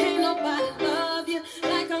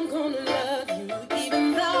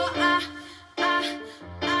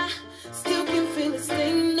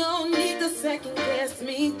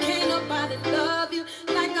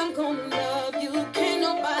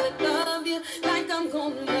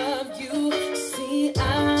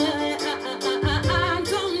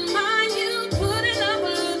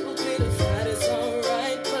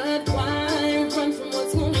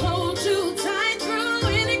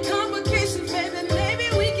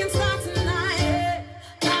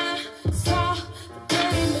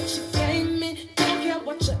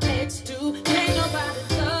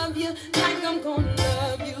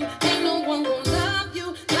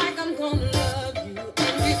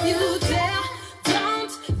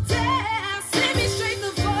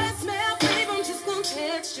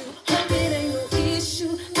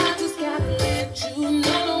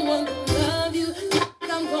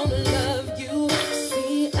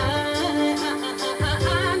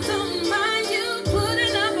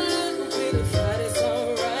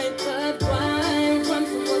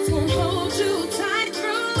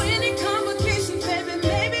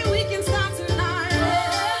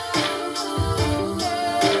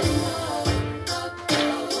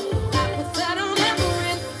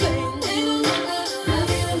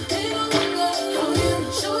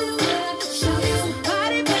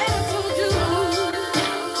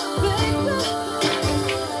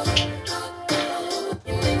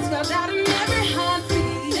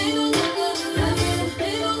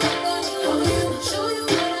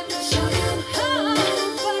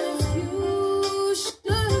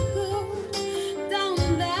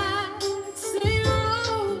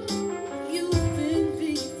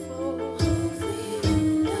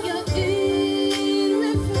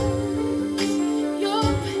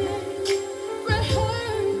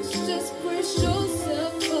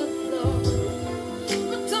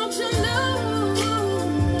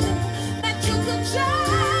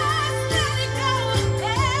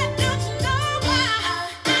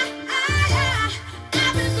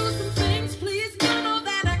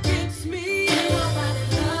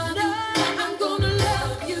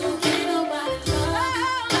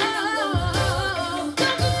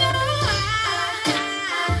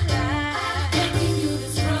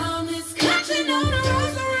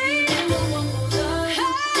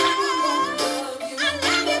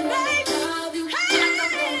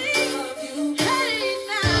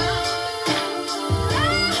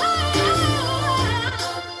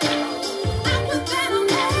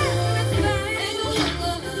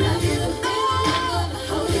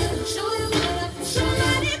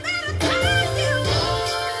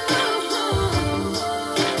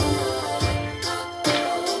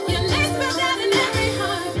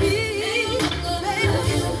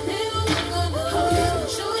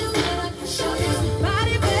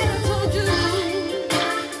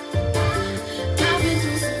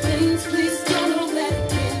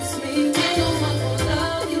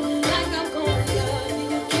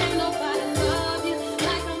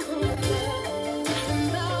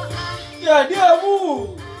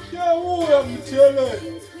diabuya mthele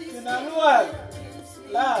kinalwa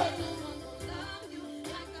la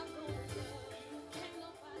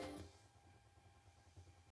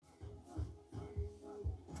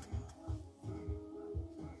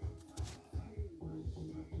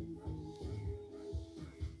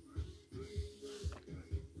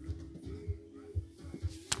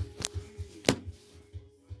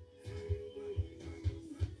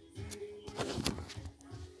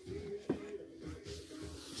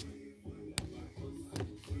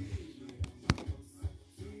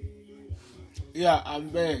Yeah, I'm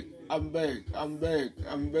back.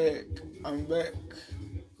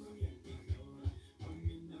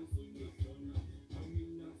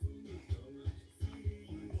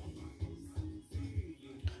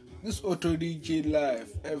 This Auto DJ Live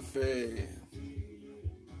FA.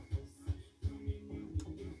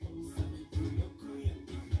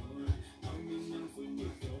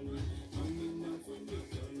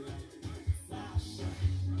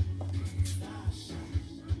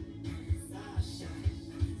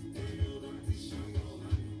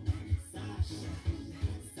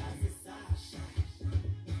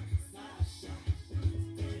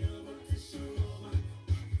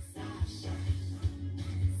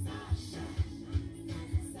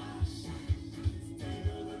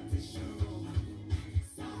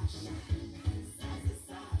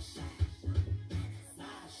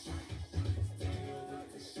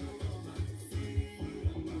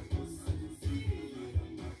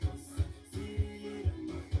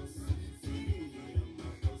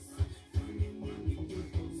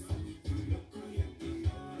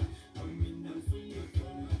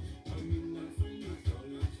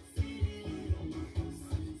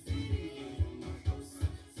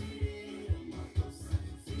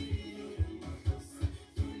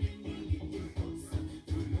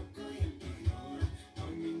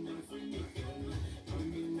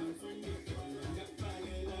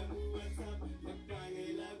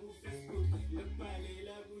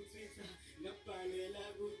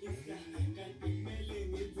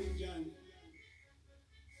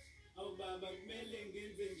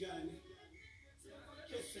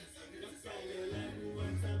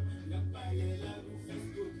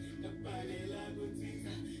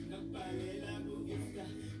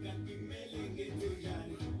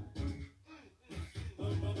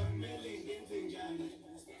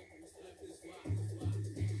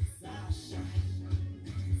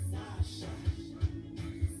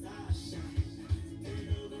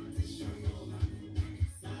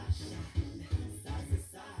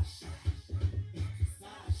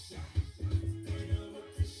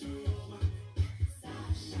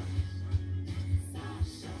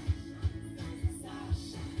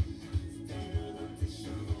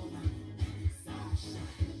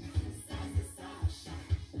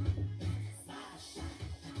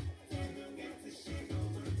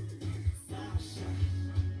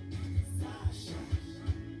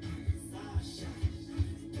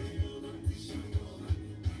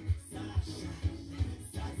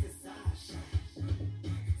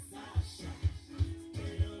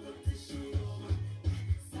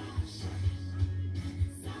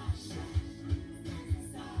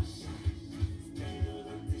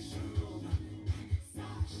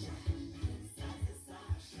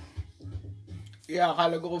 Yeah,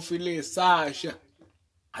 I go feel Sasha.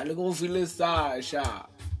 I go feel Sasha.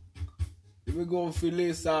 We go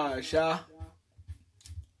feel Sasha.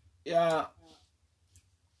 Yeah,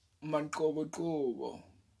 man, kobo.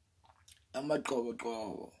 I'm at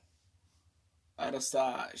kobo. Ada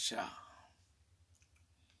Sasha.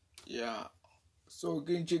 Yeah. So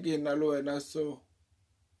chicken alo na so.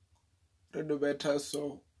 Redo better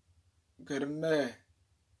so. Kerne.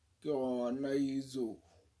 Go na izo.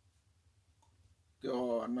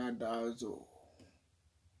 Go na dazo.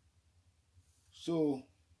 So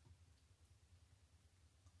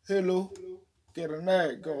hello.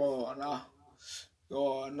 Kerne go na.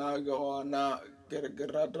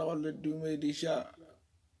 Kerata ole dumedisha.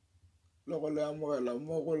 Logole amoela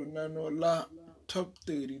mogol nano la top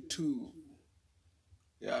 32.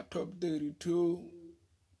 Yeah, top 32.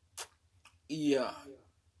 Yeah.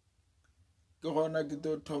 Gonna get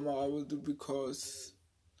to Toma because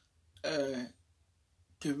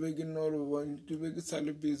Kevin no one Kevin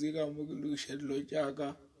Sally busy Gamulu shed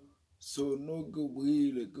Lojaga. So no go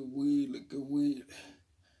wheel.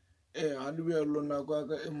 And we are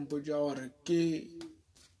Lonagaga and Bojawara K.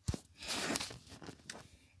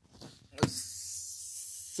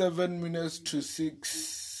 7 minutes to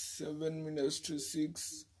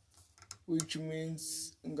 6, which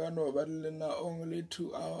means Ngano Badalina only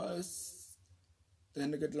 2 hours.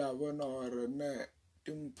 Then get la 1 hour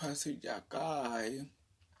timphaseja kae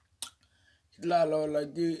la lola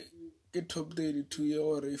ke top 32 ye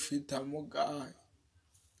gore e fita mo kae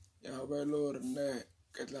ya ba le gore ne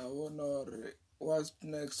ke tla bona gore what's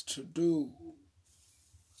next to do.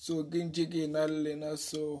 So ke ntse ke na le lena,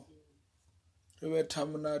 so re betha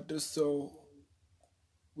monate, so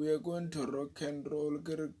we are going to rock and roll.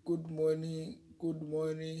 Good morning, good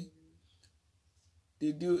morning.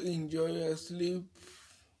 Did you enjoy your sleep?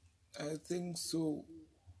 I think so.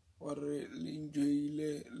 Or enjoy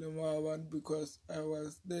le because I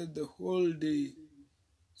was there the whole day.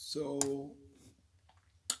 So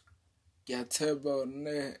ke tseba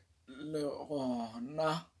ne le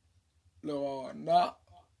gona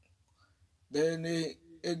then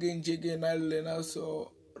again chicken alena,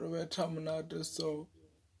 so Roberta Monate, so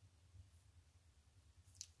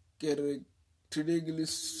get today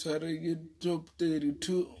sorry top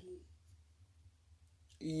 32.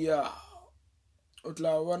 Yeah,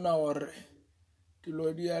 utla 1 hour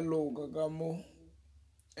tilodia loga gamo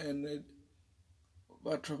and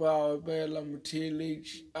batho ba bela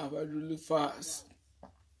mthelage abaduli fast.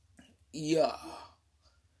 Yeah,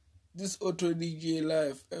 this Auto DJ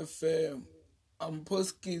Live FM, I'm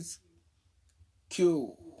Postkids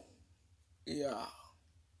Q. Yeah,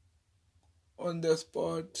 on the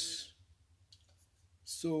spot.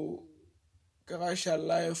 So Karasha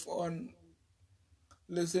live on,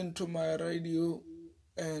 listen to my radio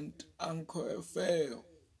and Anchor FM.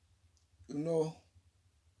 You know,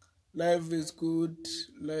 life is good,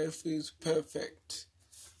 life is perfect.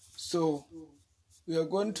 So we are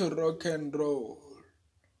going to rock and roll.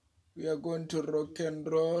 We are going to rock and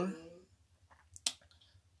roll.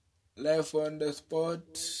 Life on the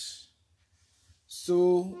spot.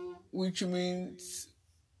 So, which means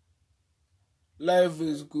life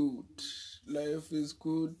is good. Life is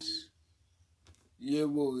good. Yeah,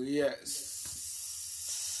 boy, yes.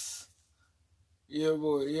 Yeah,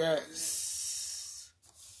 boy, yes.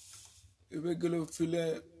 If we go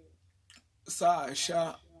feel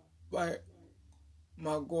Sasha by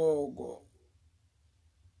Magogo.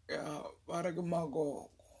 Yeah, Barag Magogo.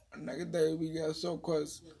 And I get that we get so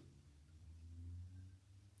cause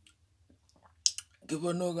give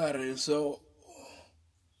a no gare, so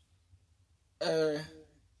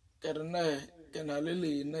can I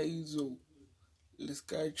lily na izo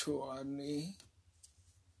liskacho ani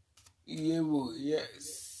yebo,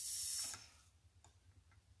 yes,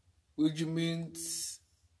 which means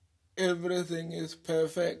everything is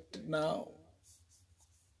perfect now.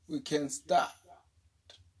 We can start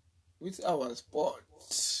with our sport.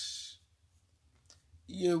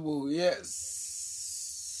 Yebo, yes.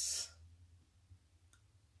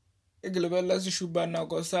 Eglebela sishubana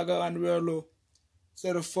ko saka kanwelo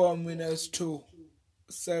 34 minutes to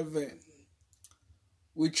 7,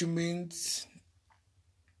 which means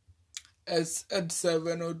as at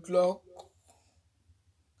 7 o'clock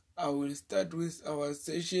I will start with our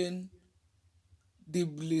session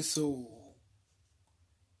deeply so.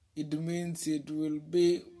 It means it will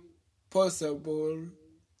be possible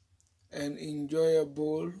and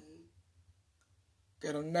enjoyable.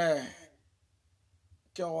 Karena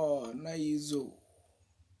na izo.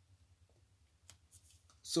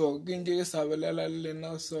 So ginje sabelela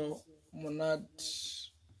lena, so monat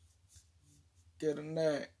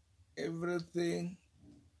karena everything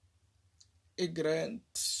a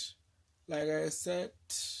grant, like I said.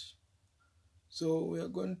 So we are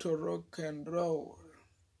going to rock and roll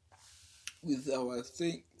with our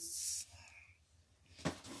things.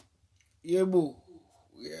 Yebo,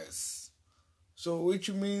 yes. So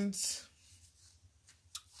which means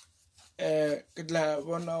kitla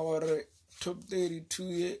 1 hour top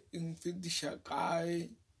 32 in Fidishakai,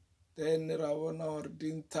 then Ravana or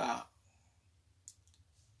Dinta.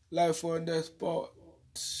 Life on the spot.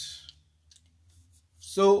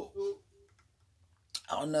 So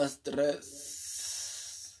on a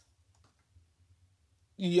stress.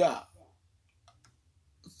 Yeah.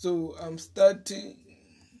 So I'm starting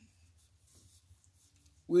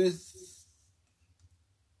with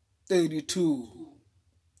 32.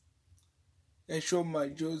 I show my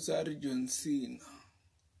Josari John Cena.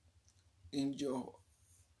 Enjoy.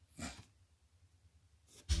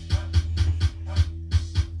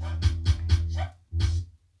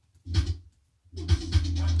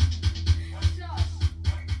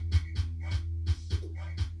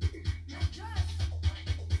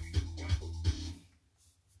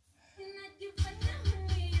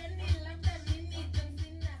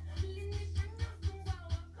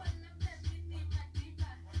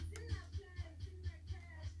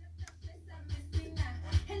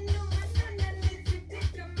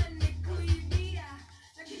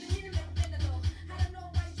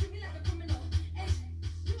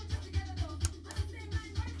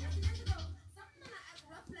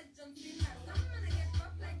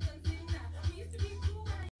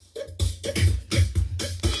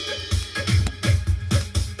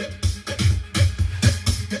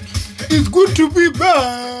 It's good to be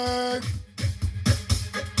back.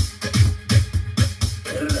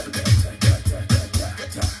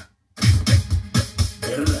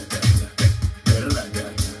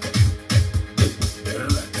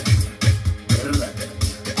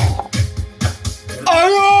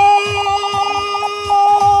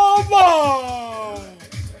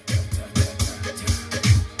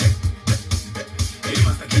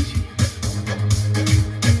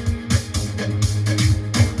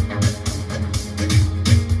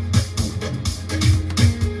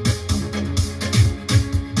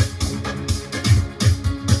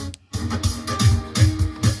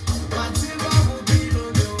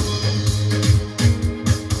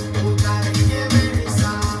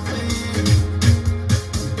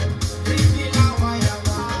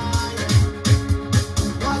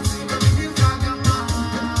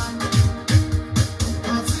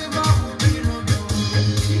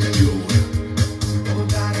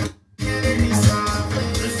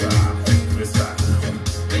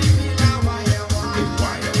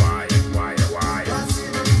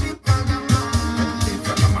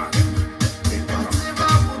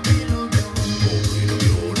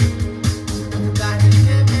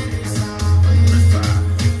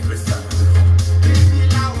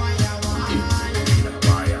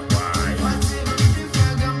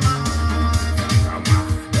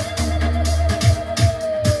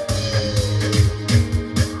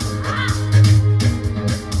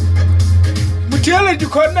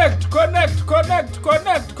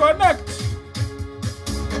 Connect.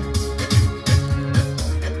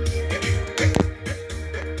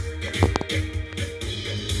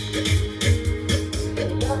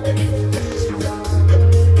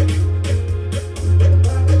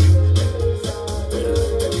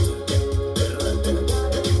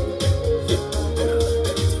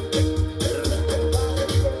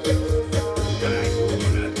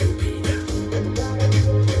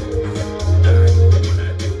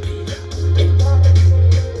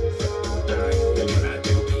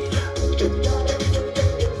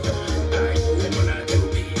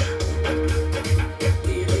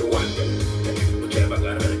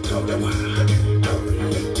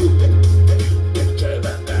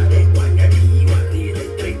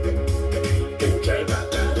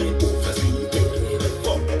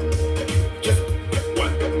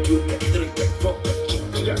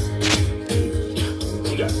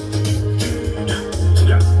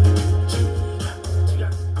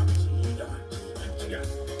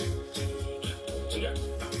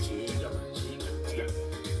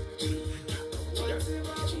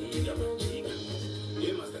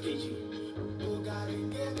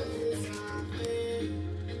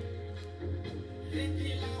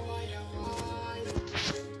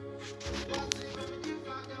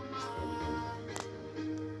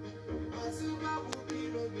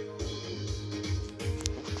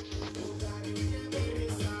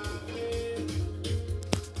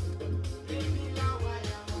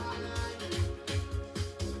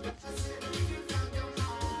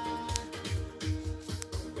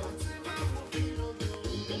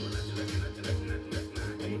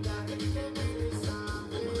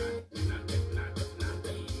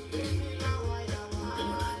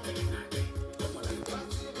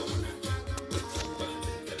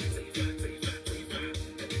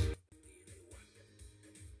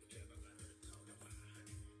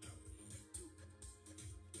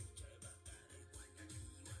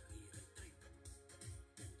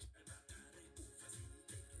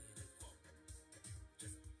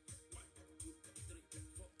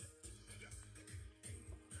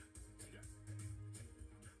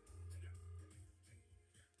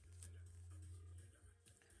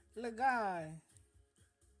 Le guy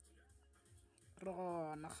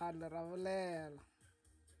rona khale ra volela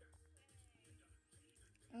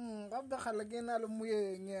gape khale ke na le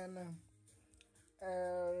moyeng ene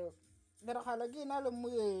ke re khale ke na le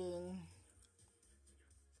moyeng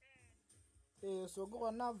so ke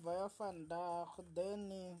gona via vandag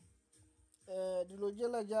then dilo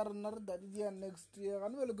jela ja rena re dadi dia next year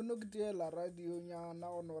gane bele ke no ke tiela radio nyana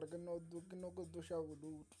gone gore ke no go dusha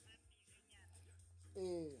bodutu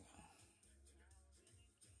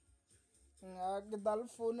ke dal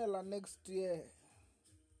phone la next year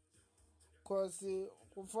cause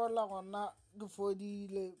go fola gona ke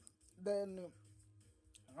fodile then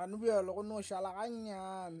gane bjalo go no šala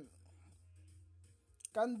ganyane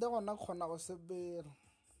ka nte gona kgona go sepela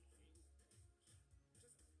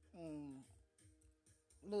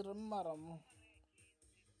le re mmara mo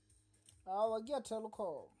awa ke ya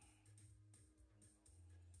Telkom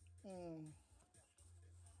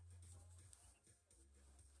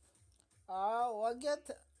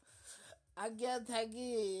I get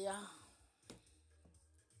ya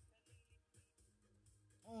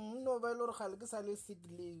no ba ile gore ga le ke sa le sick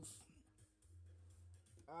leave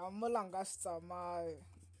a molanga se tsamaye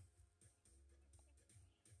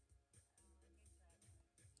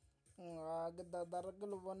ke tatara ke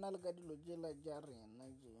le bona le ka dilo jela ja rena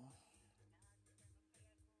je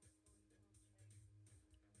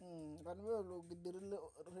ka nne lo ke dirile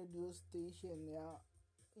radio station ya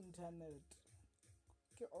internet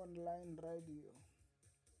ke online radio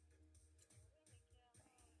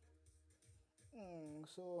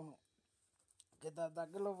so ke tata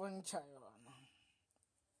ke lo bontšha yona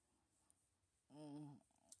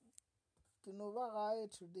ke no ba gae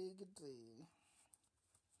today ke teng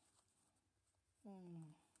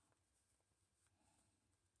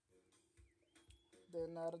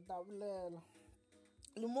then a re tabolela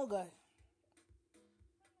le mo kae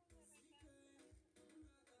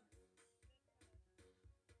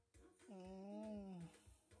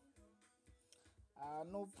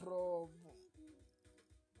no problem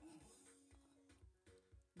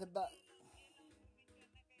kita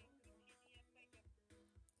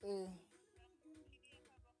o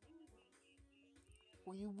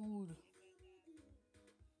e bula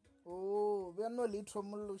bja no letho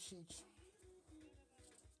mollošitše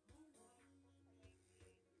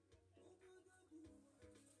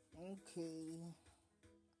okay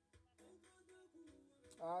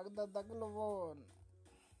ke tata ke le bona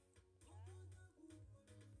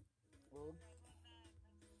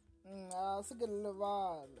se ke le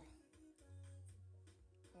lebale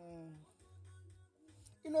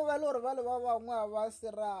e no ba le gore ba le ba bangwe a ba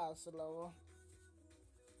serase la bona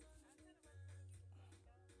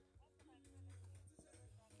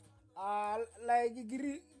like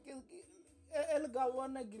le ka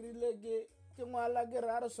bona ke rile ke ngwala ke re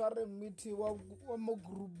a re sware meeting wa mo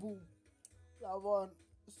groupung la bona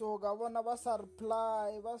so ka bona ba sa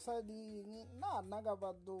reply ba sa ding nna ka ba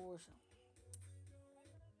doša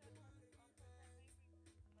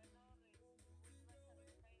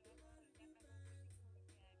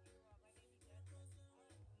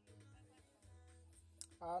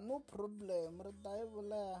no problem re ta e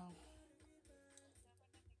bolela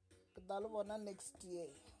ke ta le bona next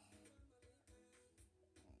year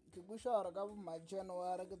ke buša gore ka bo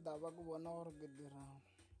ma-January ke taba ke bona gore ke dirang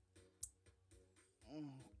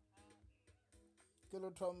ke le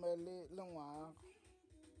thome le ngwaga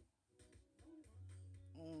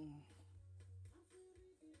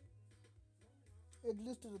at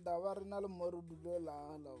least re taba re na le mo re dulela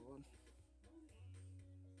la bona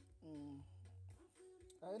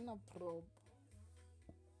ga ena prob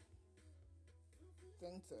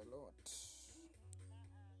thanks a lot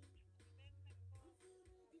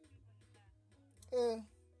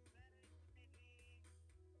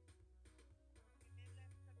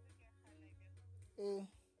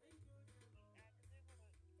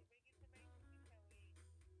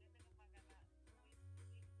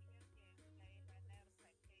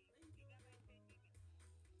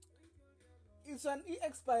it's an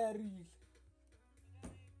e-expiry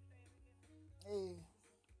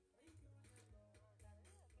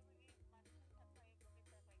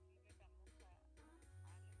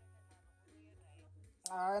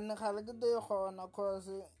ne gale ke tee gona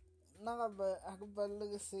cause nna gape ga ke palele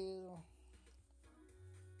ke selo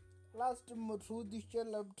last motho o dišitše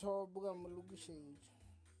laptop ka mo lokišetše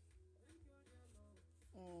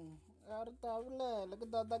a re tabolela ke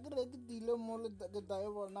tata ke re ke tile mo ke ta e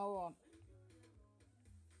bona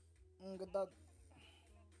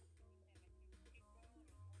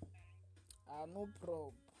no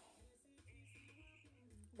prob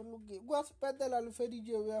go loke kua sepetela le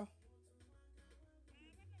feditše bja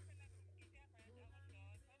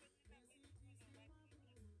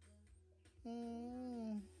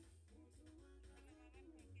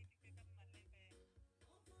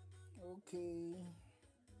okay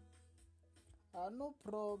no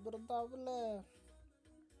prob re ta bolela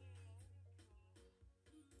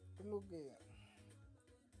go loke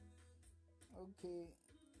okay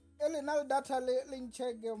e lena le data le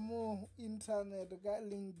ncheke mo internet ka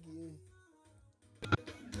link ye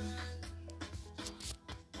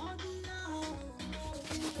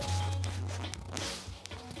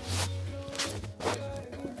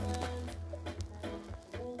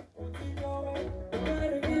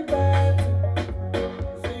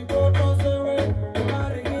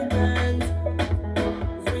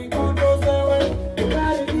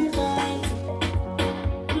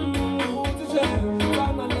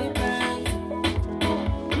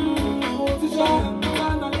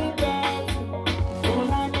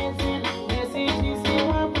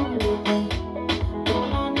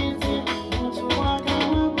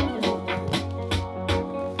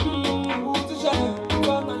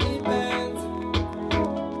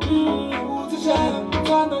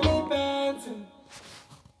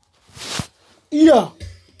Yeah,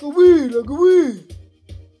 Gawila.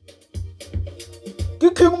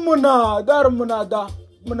 Kiking Munada.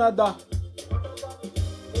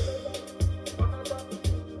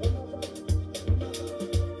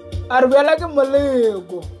 Arbella ke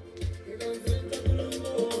Malego.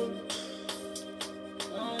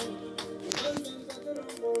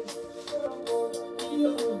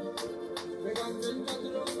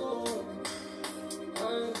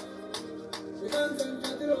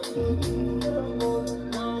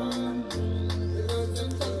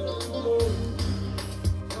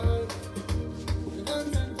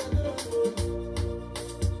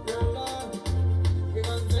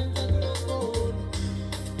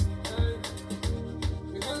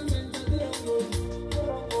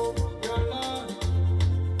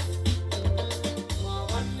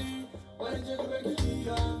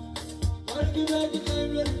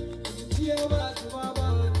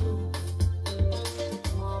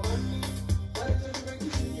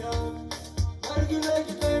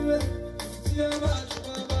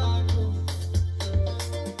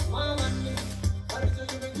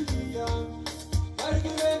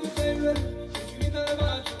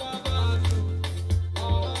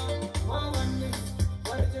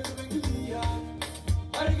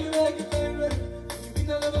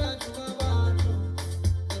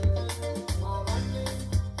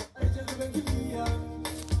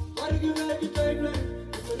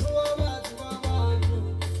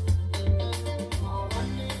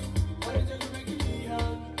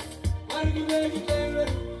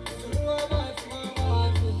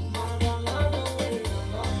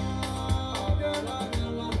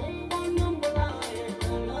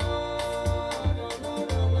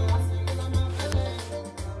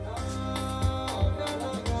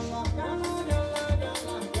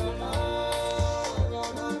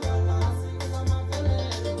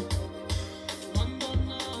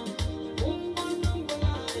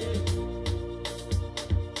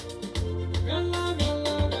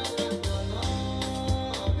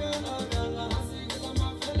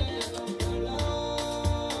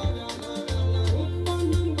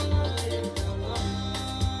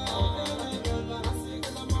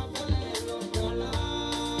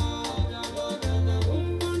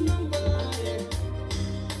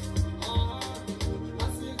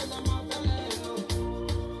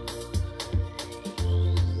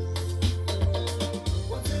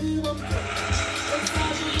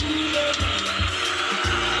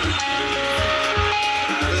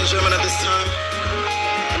 Gentlemen, at this time,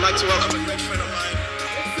 I'd like to welcome a great friend of mine,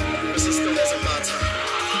 Mr. Skills and Mata.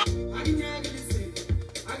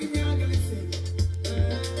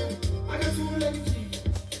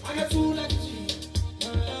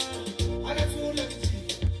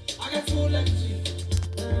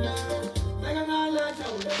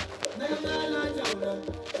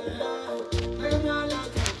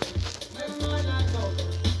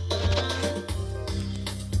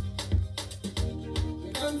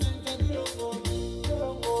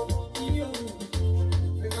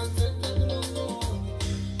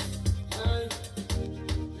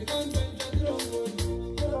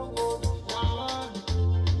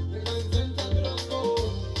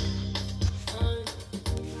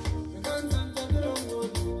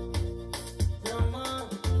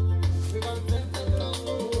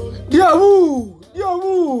 Yahoo!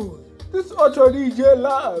 This is Auto DJ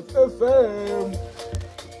Live FM.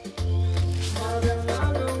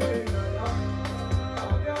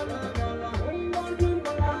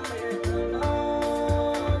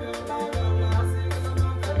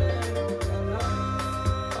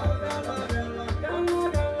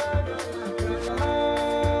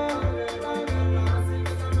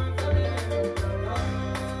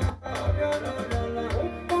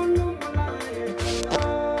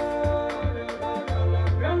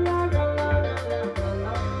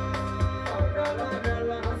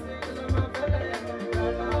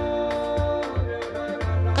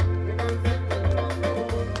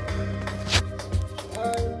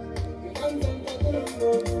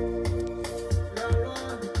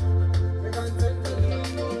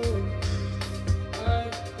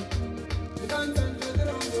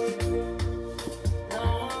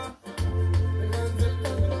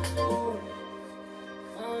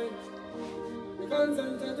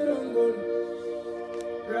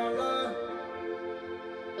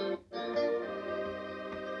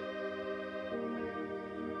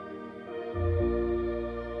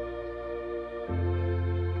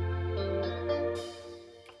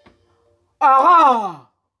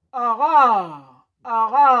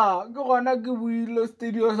 Ke gona ke buile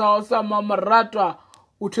studio sa sa Mamarata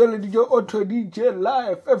o tell DJ Auto DJ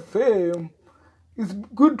Live FM. It's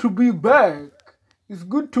good to be back.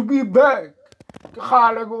 ke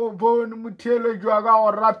gale go bone mothele jwa ka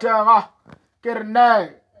go ratega ke re ne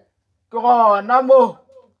ke gona mo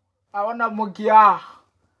a bona mo ke ya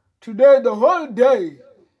today the whole day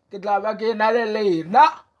ke tla ba ke na le lena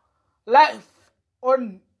live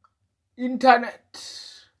on internet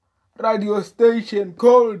radio station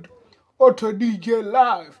called Auto DJ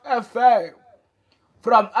Live FM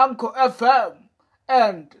from Anchor FM,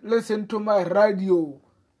 and listen to my radio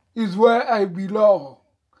is where I belong.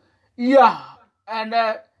 Yeah, and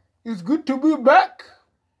it's good to be back.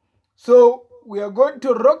 So we are going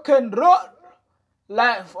to rock and roll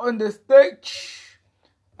live on the stage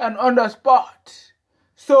and on the spot.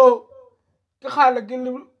 So ke gale ke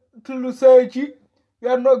tluseji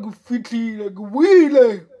ya no go fitlile ke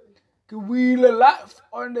wile live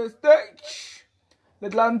on the stage. Le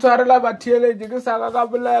tla ntshwarela bathele ke sa ka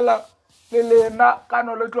bolela le lena ka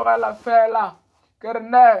no le tlogela fela ke re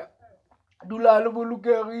ne dula le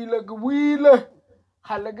bolukegile ke wile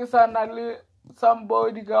gale ke sana le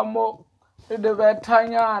somebody ka mo le de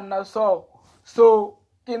bethanyana so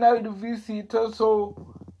ke na le visitor so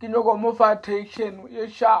ke nyoko mo fa attention ye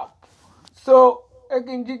sharp so e ke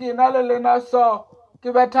ntse ke na le lena so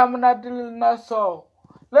ke betha monate le lena so.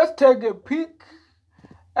 Let's take a peek.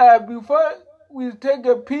 Before we take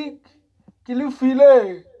a peek, ke le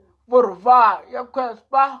file borva ya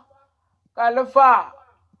kwespa ka le fa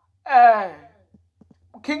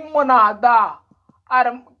King Monada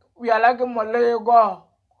are we are like molego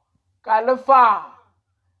ka le fa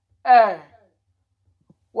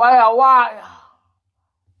wire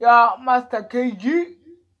ya Master KG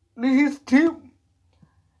le his team.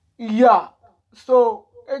 Yeah, so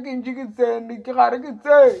ekin jikitseni ke gare ke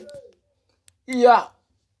tse yeah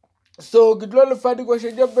so ke tlo le fa di go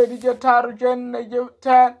shege pedi ke tharo ke nne ke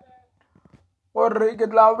 10 gore ke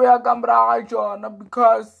tla be ya kamera ga tsona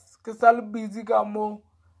because ke sa le busy ka mo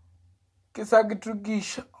ke sa ke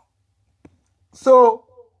tukisha so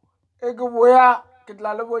e ke boya ke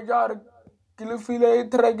tla le boja gore ke le file e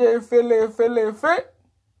track e fele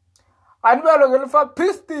ani ba lo ke le fa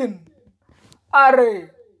piston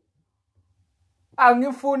are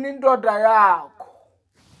angifuni indoda yakho.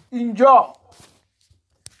 Enjoy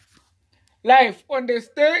live on the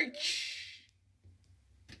stage.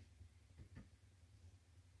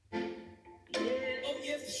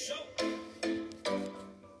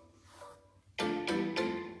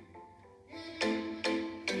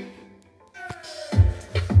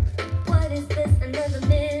 What is this? Another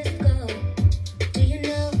missed call. Do you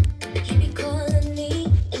know he be calling me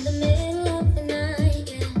in the middle of the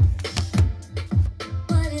night? Yeah.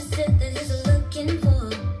 What is it that he's looking for?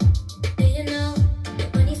 Do you know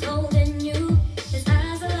that when he's holding you, his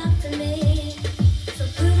eyes are up to me? So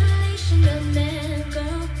put a leash on your man,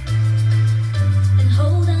 girl, and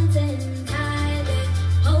hold on to him tightly.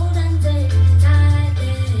 Hold on to him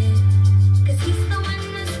tightly. 'Cause he's the one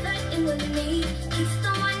that's flirting with me. He's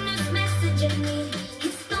the one that's messaging me.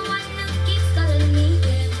 He's the one who keeps calling me.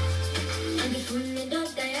 Yeah. And if you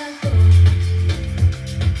don't die, I'll go.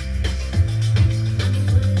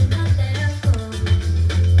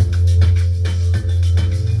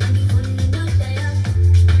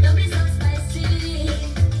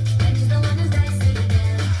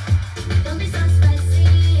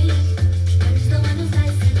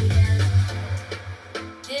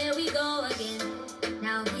 Here we go again.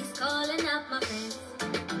 Now he's calling up my friends,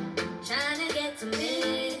 trying to get to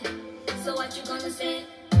me. So what you gonna say?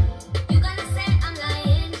 You gonna say I'm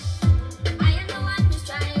lying? I am the one who's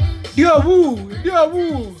trying. Diabu.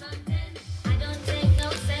 I don't take no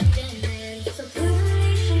second hand. So put a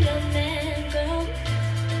leash on your man, girl,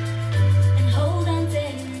 and hold on to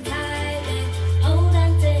him tightly. Hold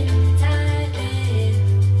on to him tightly.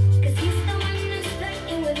 'Cause he's the one who's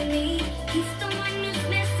flirting with me. He's the one who's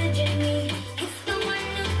messaging me. He's the one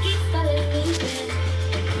who keeps calling me. Yeah.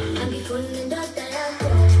 I'm fooling that I go.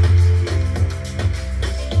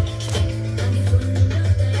 I'm fooling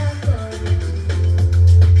that I go.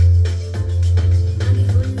 I'm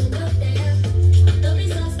fooling that I go. Don't be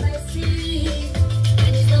so spicy.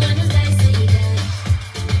 And he's the one who's dicey. Yeah.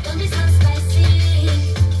 Don't be so spicy.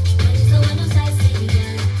 And he's the one who's dicey.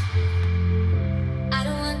 Yeah. I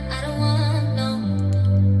don't want, no.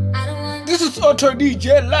 I don't want. This is Auto DJ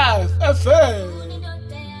Live FM.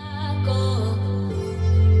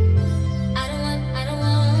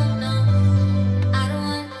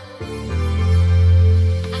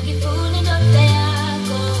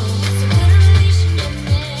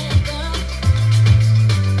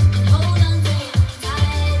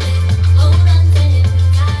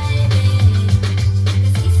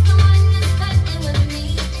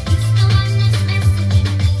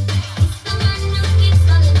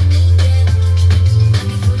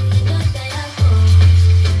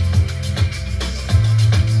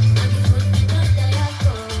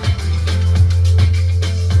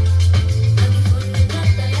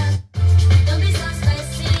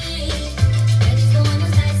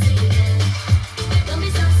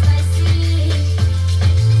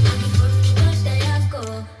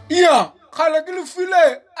 khale ke lefile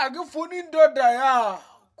a ke fone indoda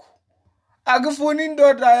yakho a ke fone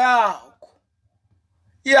indoda yakho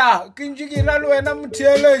ya ke ntse ke na le wena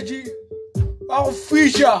motheeletši wa go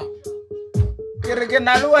fisha ke re ke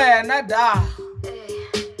na le wena da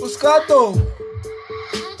o ska to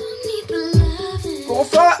go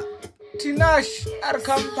fa Tinash ar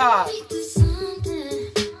Kampala.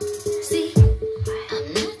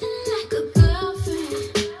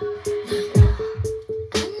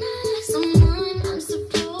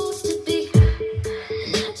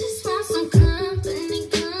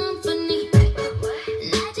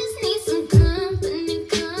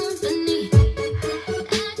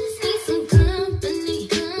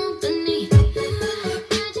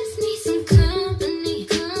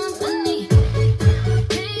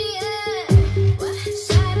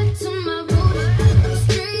 To my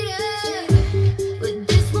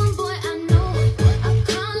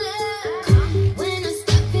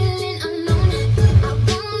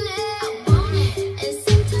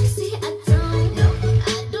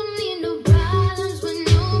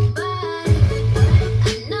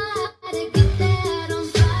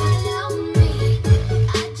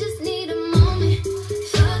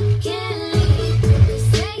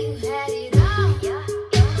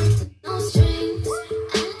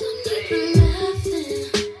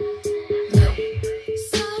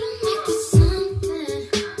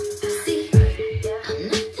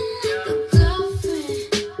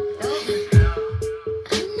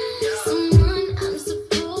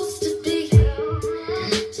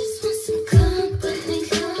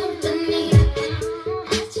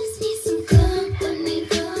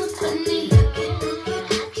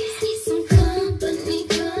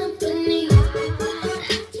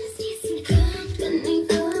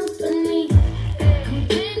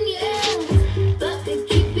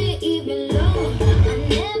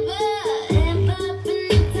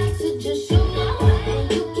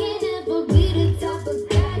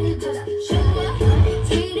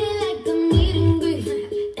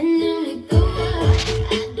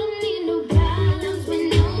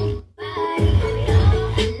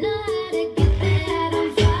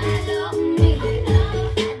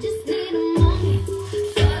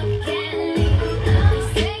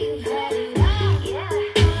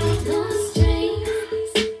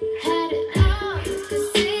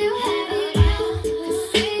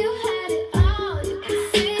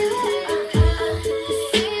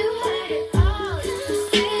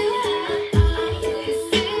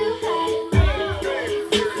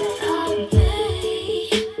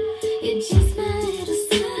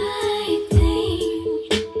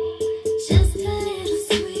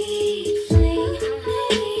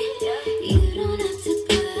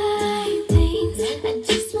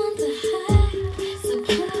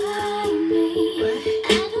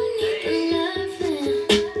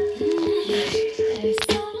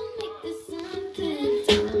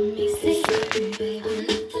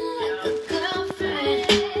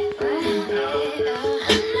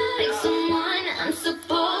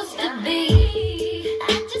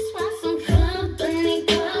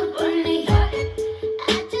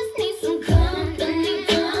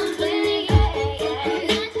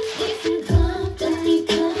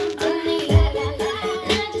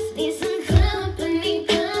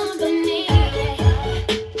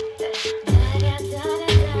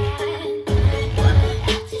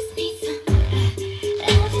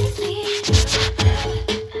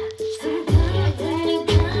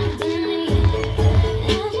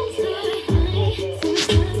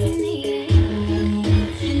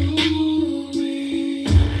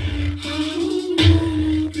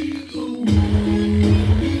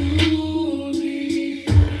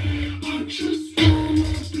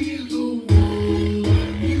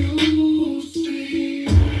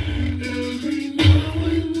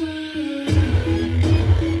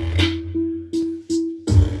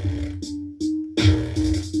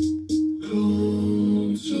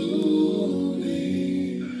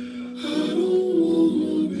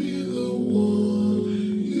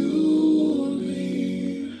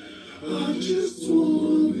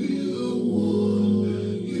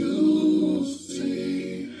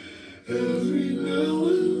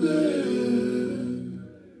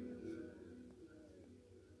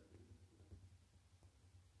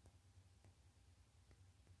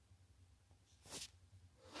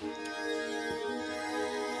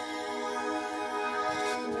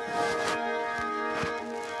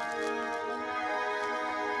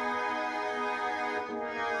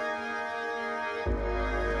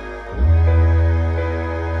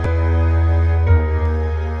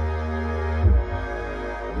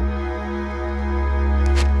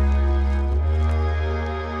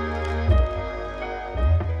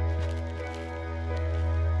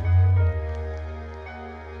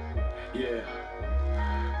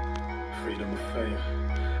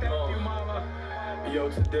Yo,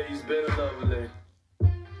 today's been lovely.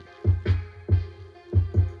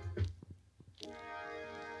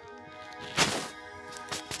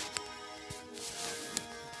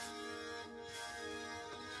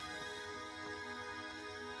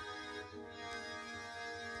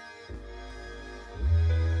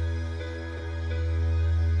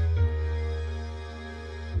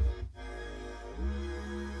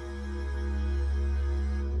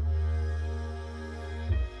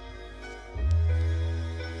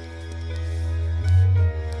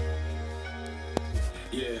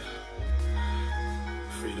 Yeah,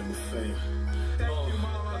 freedom of fame.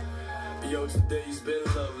 Yo, today's been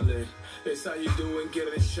lovely. It's how you doing, get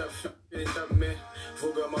it shut in the man.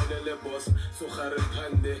 Fuga my boss, so hard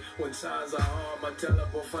pande. When times are hard, my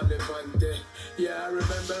telephone fale pande. Yeah, I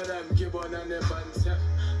remember them gibbon and the banter.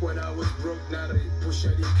 When I was broke, now they push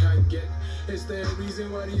it, can't get. Is there a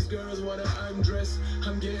reason why these girls wanna undress?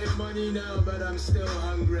 I'm getting money now, but I'm still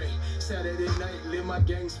hungry. Saturday night, live my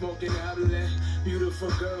gang smoking hable. Beautiful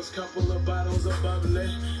girls, couple of bottles of bubbly.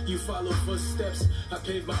 You follow footsteps, I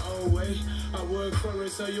pave my own way. I work for it,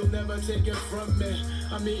 so you'll never take it from me.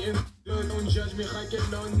 I'm eating good, don't judge me, I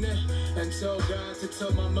get on it. And tell God to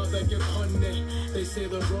tell my mother get on it. They say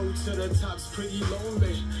the road to the top's pretty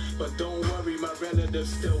lonely, but don't worry, my relatives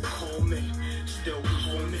still call me. Still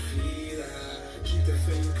call me. Keep the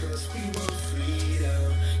fame cause we want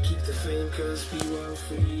freedom. Keep the fame cause we want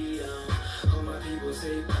freedom. All my people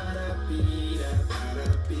say para-pida,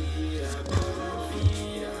 para-pida,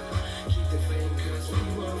 para-pida. Keep the fame cause we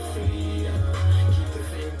want freedom. Keep the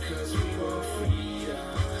fame cause we want freedom.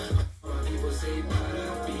 All my people say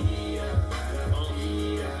para-pida,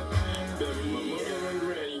 para-pida, para-pida.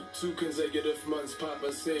 2 consecutive months,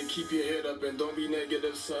 Papa said, keep your head up and don't be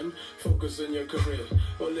negative, son. Focus on your career.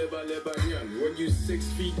 Oleba leba yan. When you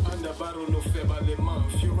 6 feet under, baro no feba leman.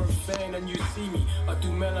 If you're a fan and you see me, I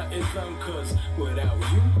do mela islam, cause without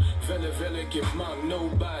you, vele vele give man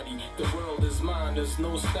nobody. The world is mine, there's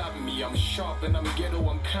no stopping me. I'm sharp and I'm ghetto,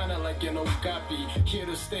 I'm kinda like an Okapi. Here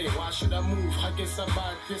to stay, why should I move? I guess I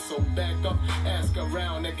buy this, so back up, ask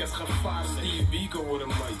around, I guess Khafar Steve Biko with a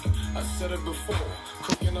mic. I said it before,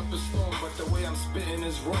 cooking up a storm, but the way I'm spitting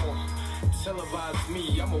is raw. Televise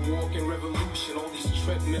me, I'm a walking revolution. All these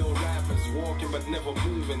treadmill rappers walking but never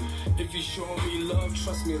moving. If you show me love,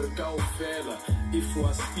 trust me, the go fella. If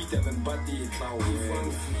I speak them and body it loud,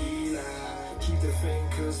 keep the fame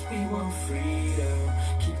cause we want freedom.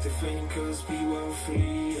 Keep the fame cause we want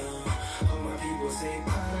freedom. All my people say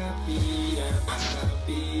para-pida,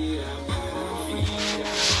 para-pida, para-pida.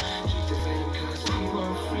 Keep the fame cause we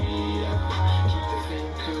want freedom. Keep the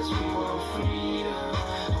fame cause we want freedom.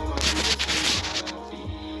 All my people say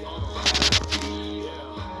para-pida, para-pida.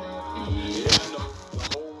 Yeah, I know the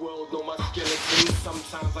whole world know my skeleton.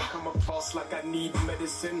 Sometimes I come across like I need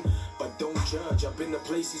medicine, but don't judge. I've been to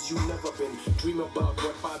places you've never been. Dream about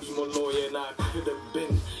what Bobby Malloy and I could have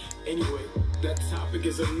been. Anyway, that topic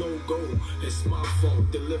is a no-go. It's my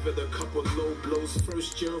fault. Delivered a couple low blows.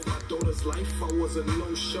 First year of my daughter's life, I was a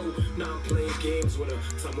no-show. Now I'm playing games with her.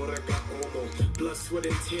 Tamora got Omo. Blood, sweat,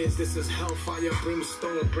 and tears. This is hellfire,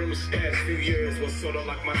 brimstone. Past few years was sort of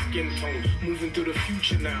like my skin tone. Moving through the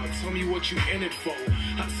future now. Tell me what you in it for.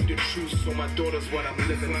 I see the truth, so my daughter's what I'm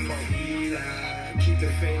living for. Keep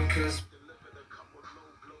the fame, cause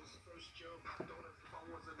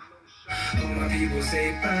all my people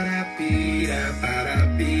say para-pida,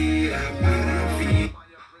 para-pida, para-pida.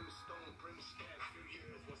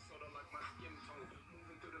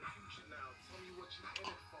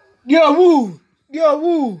 Yo, woo! Yo,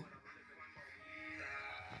 woo!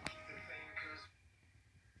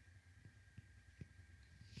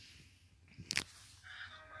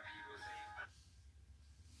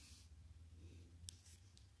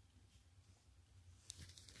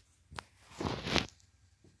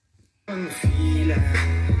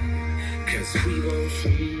 Cause we want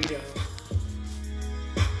freedom.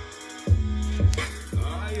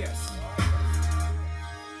 Ah, yes.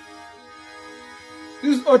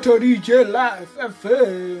 This is Auto DJ Live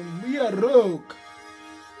FM. We are rock.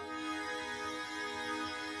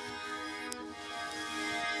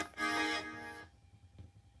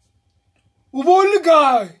 Uboli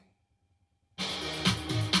guy.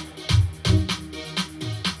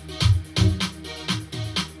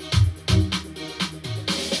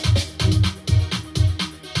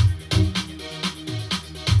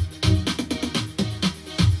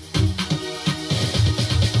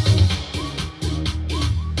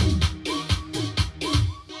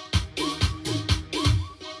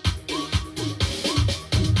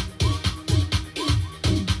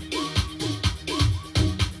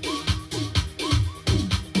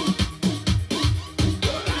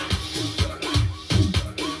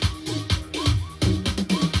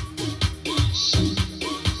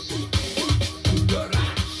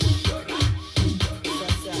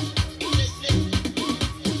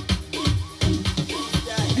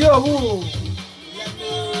 Yo.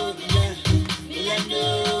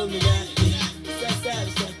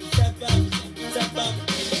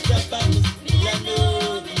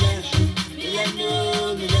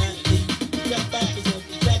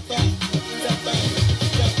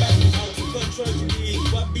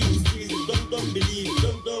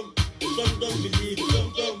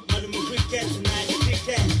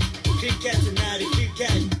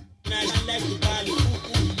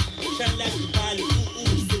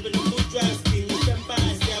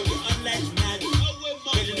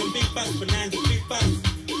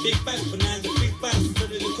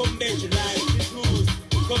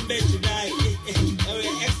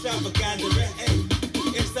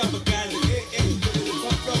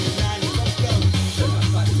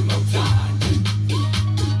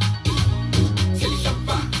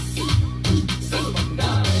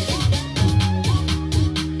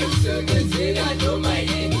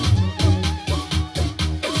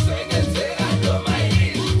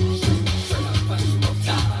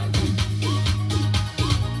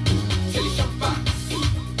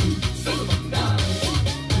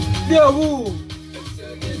 Yo.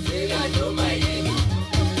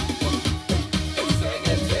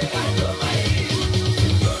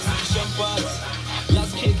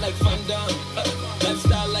 Last kid like Van Damme,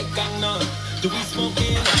 lifestyle like Gangnam. Do we smoke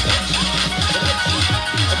in?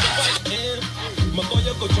 My boy,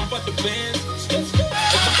 you go jump out the band.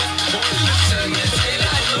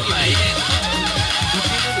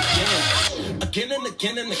 Again and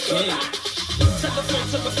again and again. Tell a friend,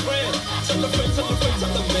 tell a friend, tell a friend, tell a friend,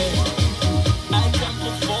 tell a man. I can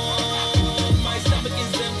perform, my stomach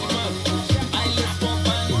is empty, man. I live for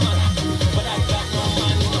money, man, but I got no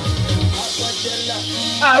money, man.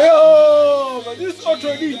 Ayo, but this auto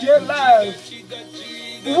DJ live.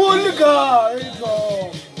 Woolga,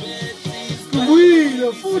 we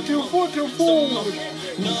the 40.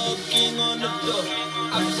 Knocking on the door.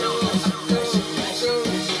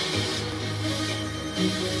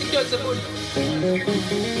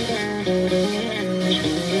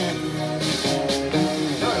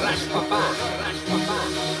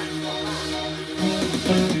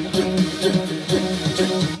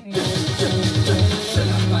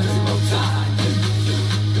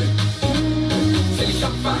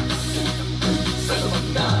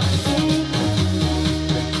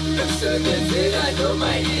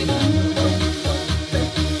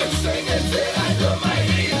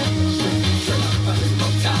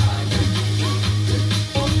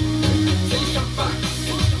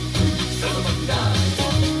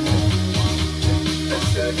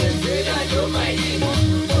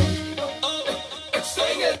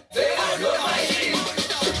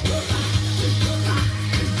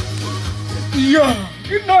 Yeah,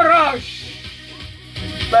 in no rush.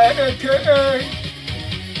 By AKA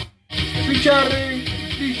featuring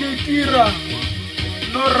DJ Tira.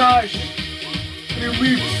 No rush.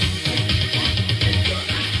 Remix.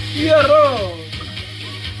 Hero.